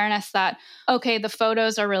have the awareness that, okay, the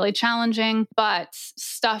photos are really challenging, but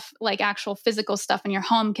stuff like actual physical stuff in your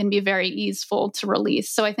home can be very easeful to release.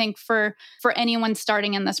 So I think for anyone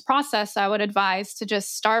starting in this process, I would advise to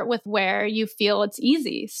just start with where you feel it's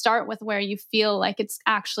easy. Start with where you feel like it's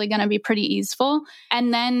actually going to be pretty easeful.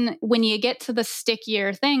 And then when you get to the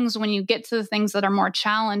stickier things, when you get to the things that are more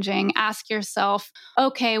challenging, ask yourself,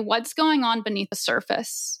 okay, what's going on beneath the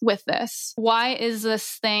surface with this? Why is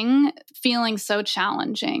this thing feeling so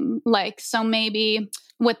challenging? Like, so maybe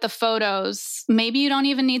with the photos, maybe you don't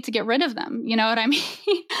even need to get rid of them. You know what I mean?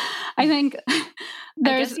 I think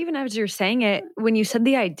I guess even as you're saying it, when you said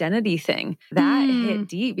the identity thing, that hit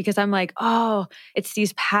deep because I'm like, oh, it's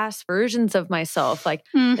these past versions of myself. Like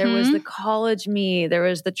there was the college me, there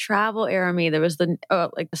was the travel era me, there was the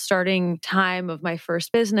like the starting time of my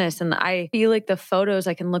first business. And I feel like the photos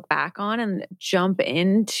I can look back on and jump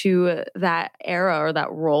into that era or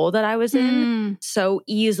that role that I was in so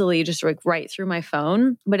easily, just like right through my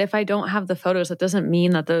phone. But if I don't have the photos, that doesn't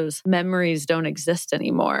mean that those memories don't exist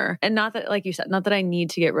anymore. And not that, like you said, not that I need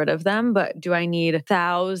to get rid of them, but do I need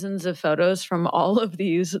thousands of photos from all of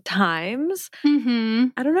these times?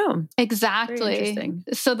 I don't know. Exactly.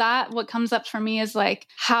 So that what comes up for me is like,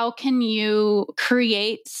 how can you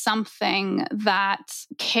create something that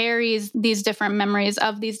carries these different memories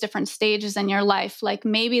of these different stages in your life? Like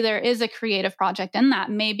maybe there is a creative project in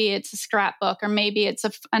that. Maybe it's a scrapbook, or maybe it's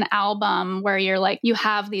an album where you're like, you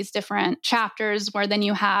have these different chapters where then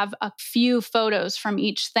you have a few photos from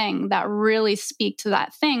each thing that really speak to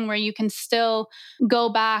that thing, where you can still go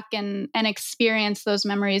back and experience those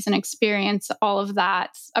memories and experience all of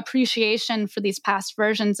that appreciation for these past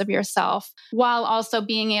versions of yourself, while also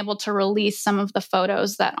being able to release some of the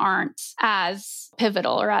photos that aren't as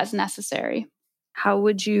pivotal or as necessary. How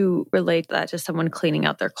would you relate that to someone cleaning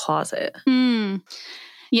out their closet?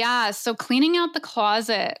 Yeah. So cleaning out the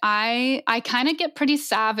closet, I kind of get pretty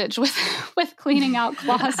savage with cleaning out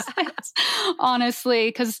closets, honestly,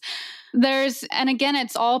 because and again,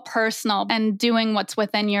 it's all personal and doing what's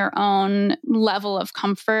within your own level of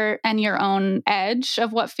comfort and your own edge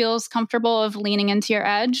of what feels comfortable, of leaning into your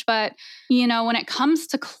edge. But, you know, when it comes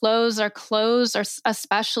to clothes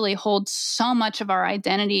especially hold so much of our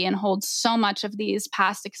identity and hold so much of these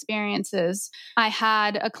past experiences. I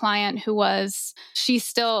had a client who she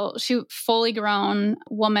fully grown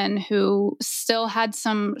woman who still had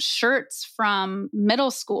some shirts from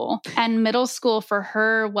middle school. And middle school for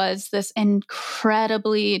her was this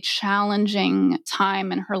incredibly challenging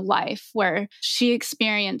time in her life where she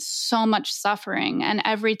experienced so much suffering. And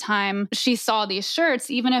every time she saw these shirts,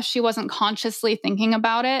 even if she wasn't consciously thinking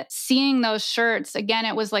about it, seeing those shirts, again,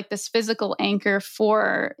 it was like this physical anchor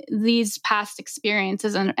for these past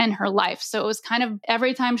experiences in her life. So it was kind of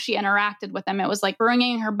every time she interacted with them, it was like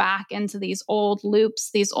bringing her back into these old loops,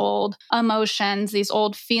 these old emotions, these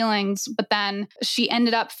old feelings. But then she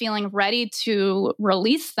ended up feeling ready to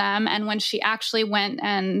release them. And when she actually went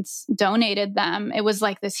and donated them, it was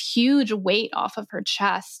like this huge weight off of her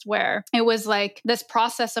chest, where it was like this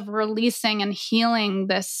process of releasing and healing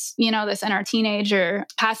this, this inner teenager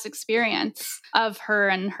past experience of her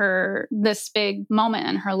and this big moment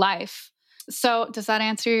in her life. So does that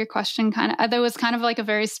answer your question? Kind of, there was kind of like a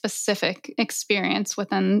very specific experience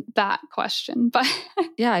within that question, but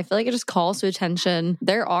yeah, I feel like it just calls to attention.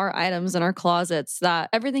 There are items in our closets that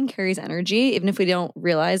everything carries energy, even if we don't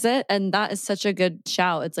realize it. And that is such a good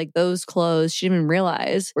shout. It's like those clothes she didn't even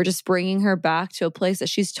realize. We're just bringing her back to a place that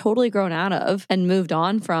she's totally grown out of and moved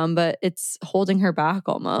on from, but it's holding her back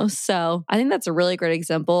almost. So I think that's a really great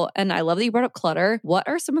example. And I love that you brought up clutter. What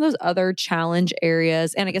are some of those other challenge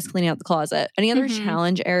areas? And I guess cleaning out the closet. Any other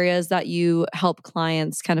challenge areas that you help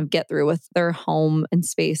clients kind of get through with their home and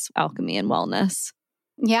space alchemy and wellness?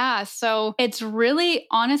 Yeah. So it's really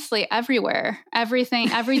honestly everywhere,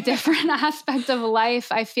 everything, every different aspect of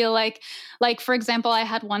life. I feel like, for example, I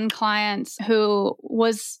had one client who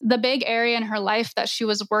was the big area in her life that she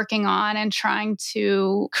was working on and trying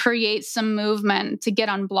to create some movement to get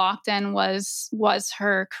unblocked in was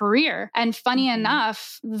her career. And funny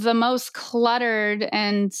enough, the most cluttered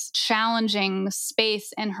and challenging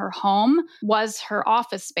space in her home was her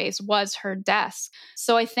office space, was her desk.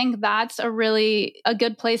 So I think that's a good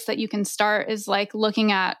good place that you can start is like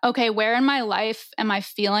looking at, okay, where in my life am I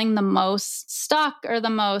feeling the most stuck or the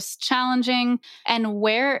most challenging? And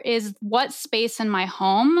what space in my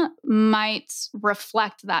home might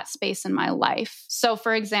reflect that space in my life? So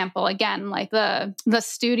for example, again, like the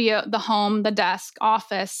studio, the home, the desk,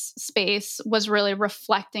 office space was really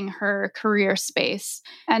reflecting her career space.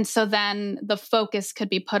 And so then the focus could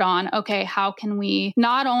be put on, okay, how can we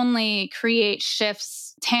not only create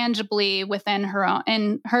shifts tangibly within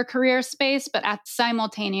in her career space, but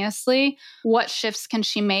simultaneously, what shifts can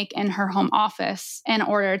she make in her home office in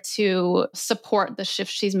order to support the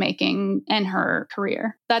shift she's making in her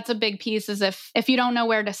career? That's a big piece, is if you don't know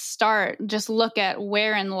where to start, just look at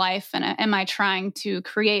where in life am I trying to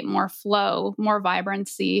create more flow, more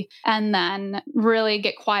vibrancy, and then really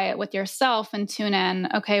get quiet with yourself and tune in,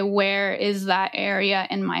 okay, where is that area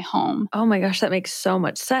in my home? Oh my gosh, that makes so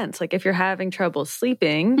much sense. Like if you're having trouble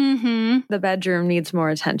sleeping, the bedroom needs more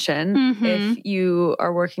attention. If you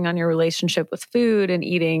are working on your relationship with food and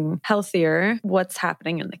eating healthier, what's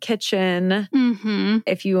happening in the kitchen?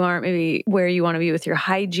 If you aren't maybe where you want to be with your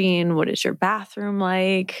hygiene, what is your bathroom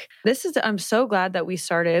like? I'm so glad that we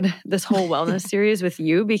started this whole wellness series with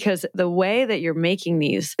you, because the way that you're making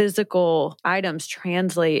these physical items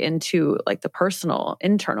translate into like the personal,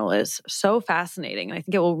 internal is so fascinating. And I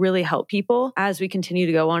think it will really help people as we continue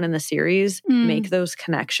to go on in the series, make those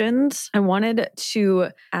connections. I wanted to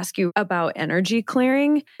ask you about energy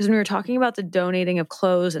clearing, because when we were talking about the donating of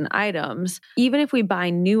clothes and items, even if we buy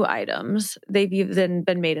new items, they've even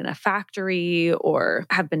been made in a factory or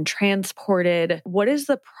have been transported. What does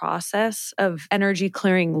the process of energy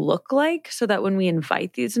clearing look like so that when we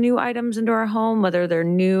invite these new items into our home, whether they're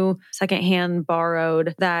new, secondhand,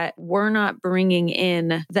 borrowed, that we're not bringing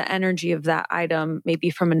in the energy of that item, maybe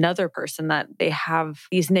from another person, that they have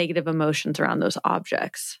these negative emotions around those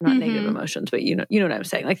objects, not negative emotions, but you know what I'm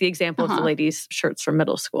saying? Like the example of the ladies' shirts from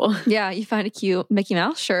middle school. Yeah, you find a cute Mickey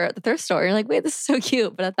Mouse shirt at the thrift store. You're like, wait, this is so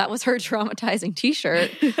cute. But that was her traumatizing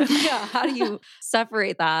t-shirt. Yeah, how do you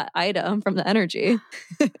separate that item from the energy?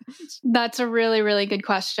 That's a really, really good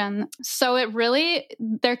question. So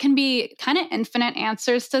there can be kind of infinite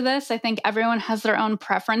answers to this. I think everyone has their own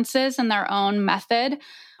preferences and their own method.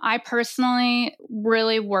 I personally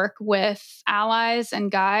really work with allies and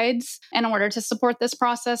guides in order to support this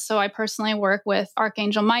process. So I personally work with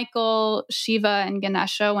Archangel Michael, Shiva, and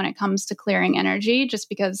Ganesha when it comes to clearing energy, just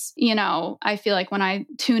because, I feel like when I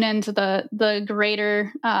tune into the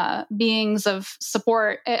greater beings of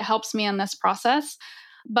support, it helps me in this process.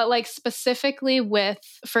 But like specifically with,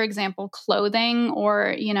 for example, clothing,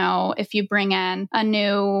 or, if you bring in a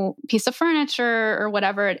new piece of furniture or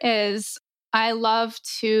whatever it is, I love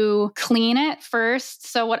to clean it first.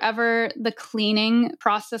 So whatever the cleaning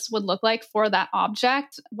process would look like for that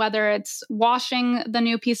object, whether it's washing the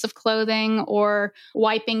new piece of clothing or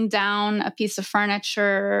wiping down a piece of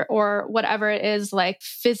furniture or whatever it is, like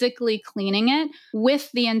physically cleaning it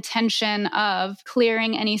with the intention of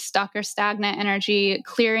clearing any stuck or stagnant energy,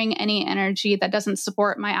 clearing any energy that doesn't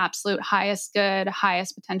support my absolute highest good,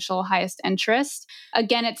 highest potential, highest interest.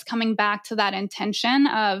 Again, it's coming back to that intention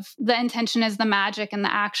of the intention is the magic and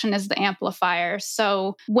the action is the amplifier.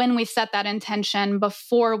 So when we set that intention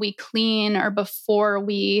before we clean or before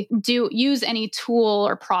we use any tool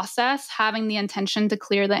or process, having the intention to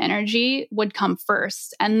clear the energy would come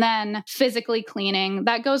first. And then physically cleaning,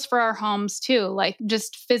 that goes for our homes too. Like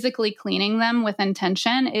just physically cleaning them with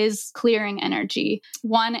intention is clearing energy.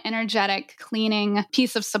 One energetic cleaning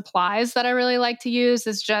piece of supplies that I really like to use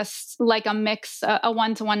is just like a mix, a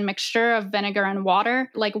one-to-one mixture of vinegar and water,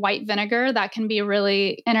 like white vinegar. That can be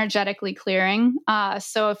really energetically clearing.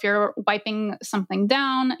 So if you're wiping something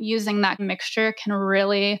down, using that mixture can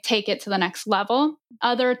really take it to the next level.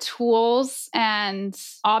 Other tools and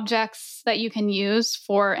objects that you can use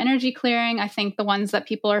for energy clearing, I think the ones that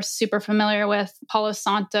people are super familiar with, Palo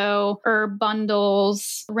Santo, herb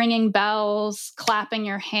bundles, ringing bells, clapping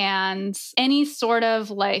your hands, any sort of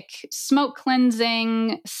like smoke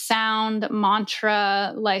cleansing, sound,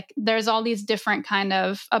 mantra, like there's all these different kind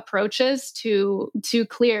of approaches to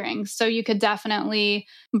clearing. So you could definitely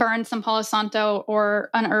burn some Palo Santo or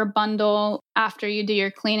an herb bundle after you do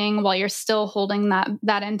your cleaning while you're still holding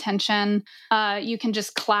that intention. You can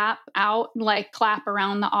just clap around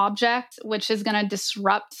the object, which is going to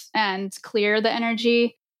disrupt and clear the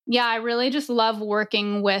energy. Yeah, I really just love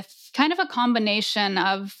working with kind of a combination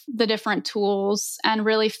of the different tools and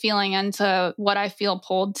really feeling into what I feel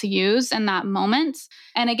pulled to use in that moment.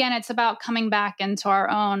 And again, it's about coming back into our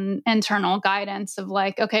own internal guidance of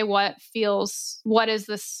like, okay, what is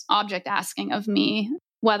this object asking of me?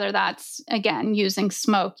 whether that's, again, using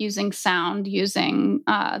smoke, using sound, using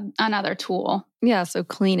another tool. Yeah, so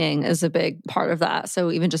cleaning is a big part of that. So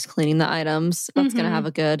even just cleaning the items, that's going to have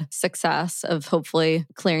a good success of hopefully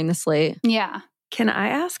clearing the slate. Yeah. Can I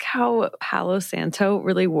ask how Palo Santo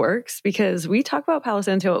really works? Because we talk about Palo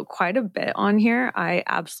Santo quite a bit on here. I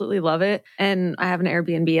absolutely love it. And I have an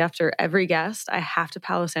Airbnb. After every guest, I have to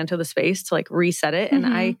Palo Santo the space to like reset it. And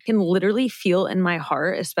I can literally feel in my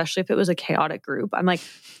heart, especially if it was a chaotic group, I'm like,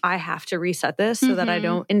 I have to reset this so that I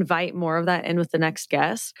don't invite more of that in with the next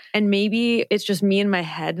guest. And maybe it's just me in my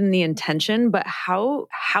head and the intention, but how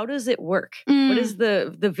does it work? What is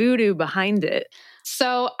the voodoo behind it?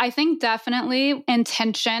 So I think definitely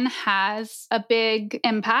intention has a big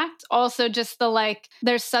impact. Also just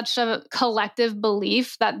there's such a collective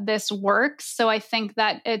belief that this works. So I think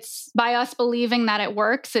that it's by us believing that it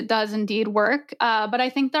works, it does indeed work. But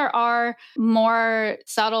I think there are more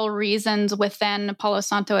subtle reasons within Palo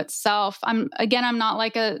Santo itself. I'm not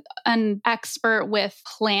like an expert with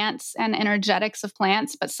plants and energetics of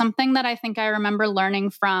plants, but something that I think I remember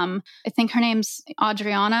learning from, I think her name's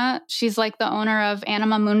Adriana. She's like the owner of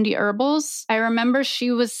Anima Mundi Herbals. I remember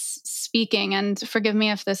she was speaking, and forgive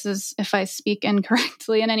me if I speak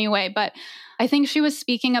incorrectly in any way, but I think she was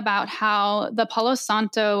speaking about how the Palo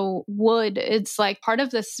Santo wood, it's like part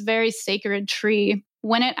of this very sacred tree.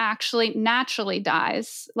 When it actually naturally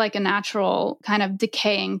dies, like a natural kind of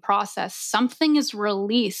decaying process, something is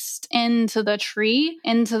released into the tree,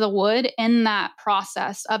 into the wood in that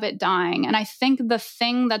process of it dying. And I think the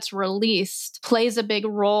thing that's released plays a big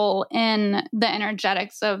role in the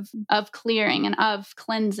energetics of clearing and of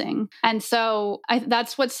cleansing. And so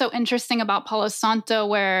that's what's so interesting about Palo Santo,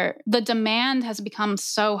 where the demand has become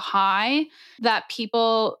so high that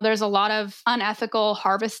there's a lot of unethical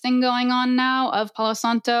harvesting going on now of Palo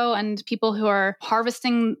Santo, and people who are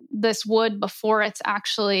harvesting this wood before it's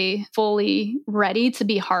actually fully ready to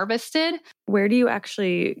be harvested. Where do you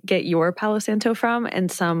actually get your Palo Santo from and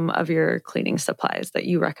some of your cleaning supplies that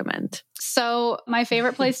you recommend? So my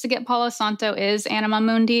favorite place to get Palo Santo is Anima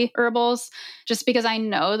Mundi Herbals, just because I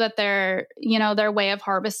know that their way of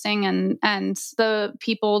harvesting and the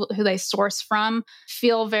people who they source from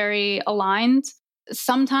feel very aligned.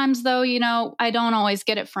 Sometimes though, I don't always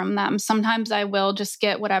get it from them. Sometimes I will just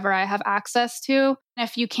get whatever I have access to.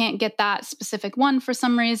 If you can't get that specific one for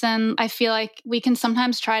some reason, I feel like we can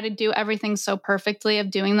sometimes try to do everything so perfectly of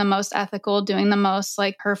doing the most ethical, doing the most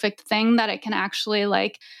like perfect thing that it can actually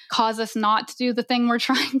like cause us not to do the thing we're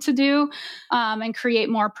trying to do and create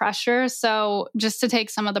more pressure. So just to take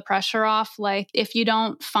some of the pressure off, like if you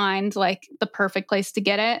don't find like the perfect place to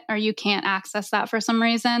get it or you can't access that for some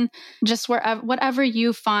reason, just whatever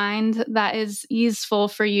you find that is easeful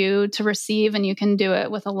for you to receive and you can do it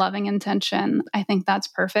with a loving intention, I think that's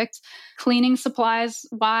perfect. Cleaning supplies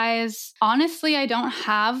wise, honestly, I don't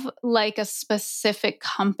have like a specific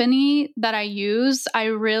company that I use. I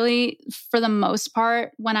really, for the most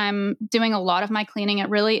part, when I'm doing a lot of my cleaning, it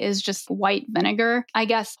really is just white vinegar. I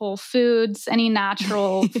guess Whole Foods, any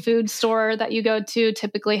natural food store that you go to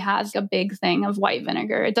typically has a big thing of white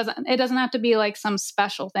vinegar. It doesn't have to be like some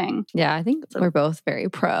special thing. Yeah, I think we're both very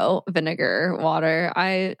pro vinegar water.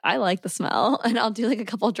 I like the smell, and I'll do like a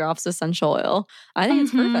couple drops of essential oil. I think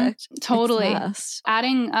it's perfect. Totally. It's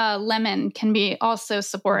adding lemon can be also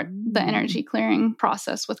support the energy clearing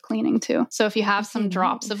process with cleaning too. So if you have some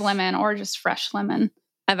drops of lemon or just fresh lemon.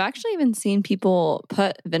 I've actually even seen people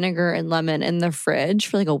put vinegar and lemon in the fridge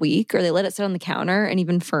for like a week, or they let it sit on the counter and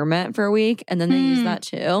even ferment for a week, and then they use that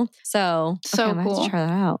too. So I might have to try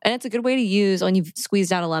that out. And it's a good way to use when you've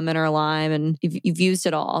squeezed out a lemon or a lime and you've used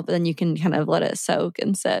it all, but then you can kind of let it soak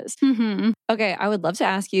and sit. Okay, I would love to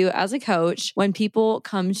ask you, as a coach, when people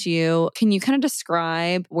come to you, can you kind of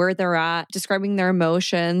describe where they're at, describing their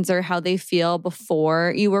emotions or how they feel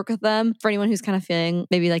before you work with them? For anyone who's kind of feeling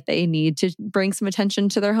maybe like they need to bring some attention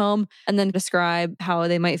to their home, and then describe how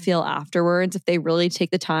they might feel afterwards if they really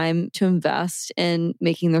take the time to invest in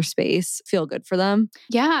making their space feel good for them.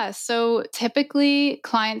 Yeah. So typically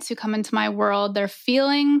clients who come into my world, they're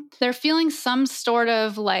feeling some sort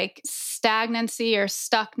of like stagnancy or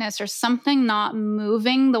stuckness or something not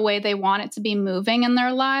moving the way they want it to be moving in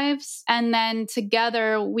their lives. And then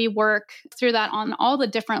together we work through that on all the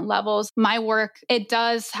different levels. My work, it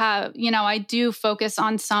does have, I do focus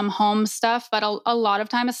on some home stuff, but a lot of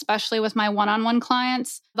time, especially with my one-on-one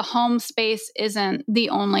clients, the home space isn't the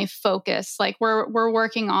only focus. Like we're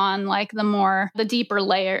working on like the deeper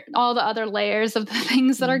layer, all the other layers of the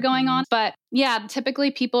things that are going on. But yeah,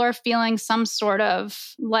 typically people are feeling some sort of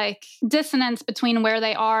like dissonance between where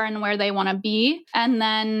they are and where they want to be. And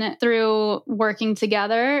then through working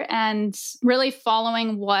together and really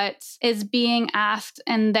following what is being asked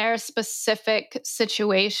in their specific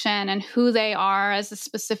situation and who they are as a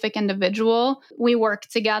specific individual, we work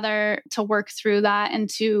together to work through that and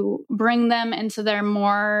to bring them into their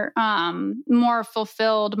more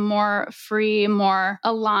fulfilled, more free, more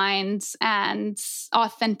aligned and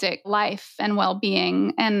authentic life and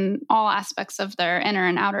well-being in all aspects of their inner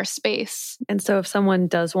and outer space. And so if someone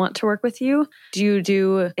does want to work with you, do you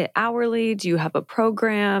do it hourly? Do you have a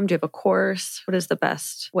program? Do you have a course? What is the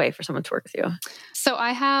best way for someone to work with you? So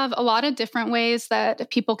I have a lot of different ways that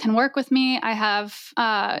people can work with me. I have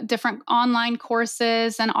different online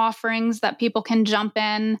courses and offerings that people can jump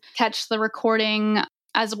in, catch the recording,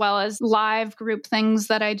 as well as live group things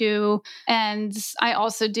that I do. And I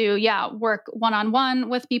also do, work one-on-one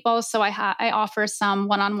with people. So I offer some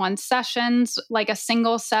one-on-one sessions, like a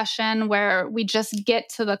single session where we just get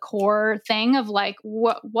to the core thing of like,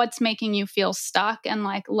 what's making you feel stuck? And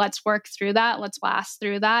like, let's work through that. Let's blast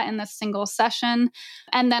through that in this single session.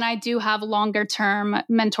 And then I do have longer term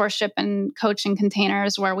mentorship and coaching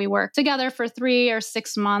containers where we work together for 3 or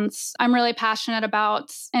 6 months. I'm really passionate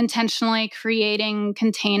about intentionally creating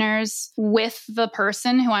containers with the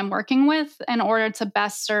person who I'm working with in order to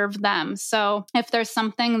best serve them. So if there's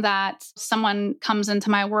something that someone comes into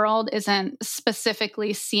my world isn't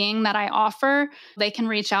specifically seeing that I offer, they can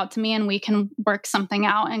reach out to me and we can work something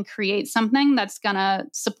out and create something that's going to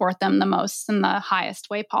support them the most in the highest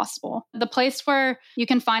way possible. The place where you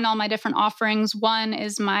can find all my different offerings, one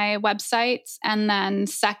is my website, and then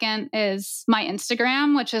second is my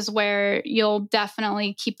Instagram, which is where you'll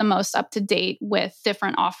definitely keep the most up to date with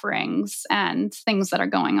different offerings and things that are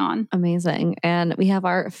going on. Amazing. And we have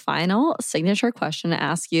our final signature question to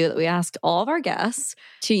ask you that we ask all of our guests.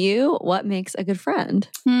 To you, what makes a good friend?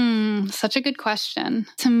 Such a good question.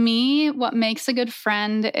 To me, what makes a good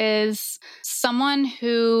friend is someone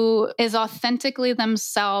who is authentically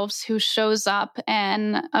themselves, who shows up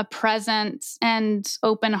in a present and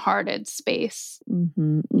open-hearted space.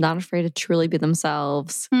 Not afraid to truly be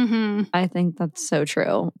themselves. I think that's so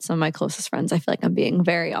true. Some of my closest friends, I feel like I'm being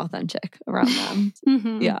very authentic around them.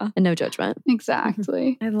 Yeah. And no judgment.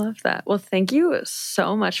 Exactly. I love that. Well, thank you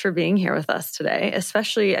so much for being here with us today,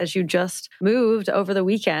 especially as you just moved over the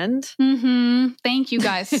weekend. Thank you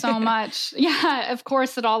guys so much. Yeah, of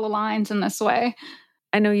course it all aligns in this way.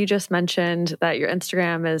 I know you just mentioned that your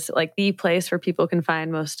Instagram is like the place where people can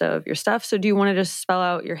find most of your stuff. So do you want to just spell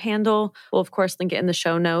out your handle? We'll, of course, link it in the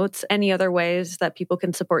show notes. Any other ways that people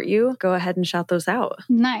can support you? Go ahead and shout those out.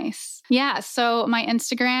 Nice. Yeah. So my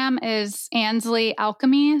Instagram is Ansley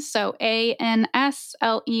Alchemy. So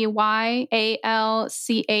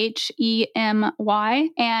ANSLEYALCHEMY.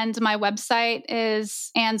 And my website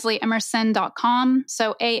is AnsleyEmerson.com.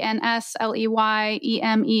 So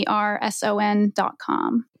ANSLEYEMERSON.com.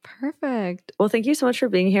 Perfect. Well, thank you so much for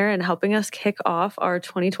being here and helping us kick off our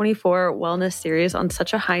 2024 wellness series on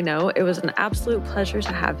such a high note. It was an absolute pleasure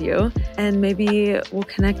to have you, and maybe we'll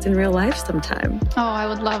connect in real life sometime. Oh, I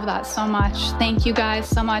would love that so much. Thank you guys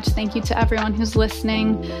so much. Thank you to everyone who's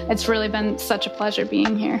listening. It's really been such a pleasure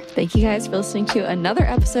being here. Thank you guys for listening to another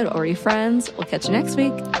episode of Already Friends. We'll catch you next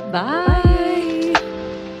week. Bye.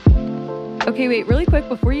 Okay, wait, really quick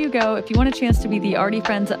before you go, if you want a chance to be the Already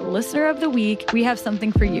Friends Listener of the Week, we have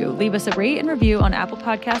something for you. Leave us a rate and review on Apple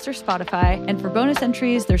Podcasts or Spotify. And for bonus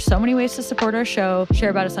entries, there's so many ways to support our show. Share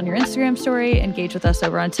about us on your Instagram story, engage with us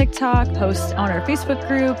over on TikTok, post on our Facebook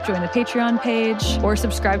group, join the Patreon page, or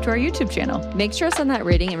subscribe to our YouTube channel. Make sure to send that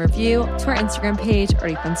rating and review to our Instagram page,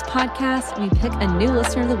 Already Friends Podcast, and we pick a new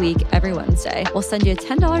listener of the week every Wednesday. We'll send you a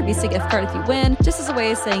 $10 Visa gift card if you win, just as a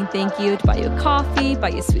way of saying thank you, to buy you a coffee, buy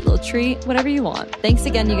you a sweet little treat, whatever you want. Thanks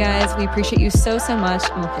again, you guys. We appreciate you so much,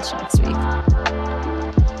 and we'll catch you next week.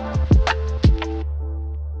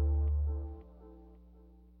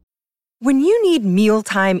 When you need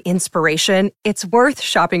mealtime inspiration, it's worth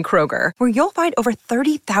shopping Kroger, where you'll find over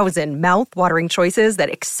 30,000 mouth-watering choices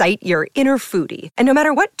that excite your inner foodie. And no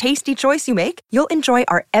matter what tasty choice you make, you'll enjoy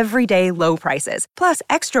our everyday low prices, plus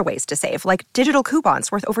extra ways to save, like digital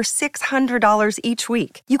coupons worth over $600 each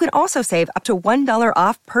week. You can also save up to $1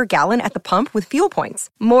 off per gallon at the pump with fuel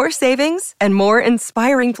points. More savings and more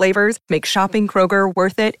inspiring flavors make shopping Kroger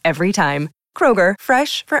worth it every time. Kroger,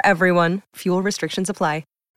 fresh for everyone. Fuel restrictions apply.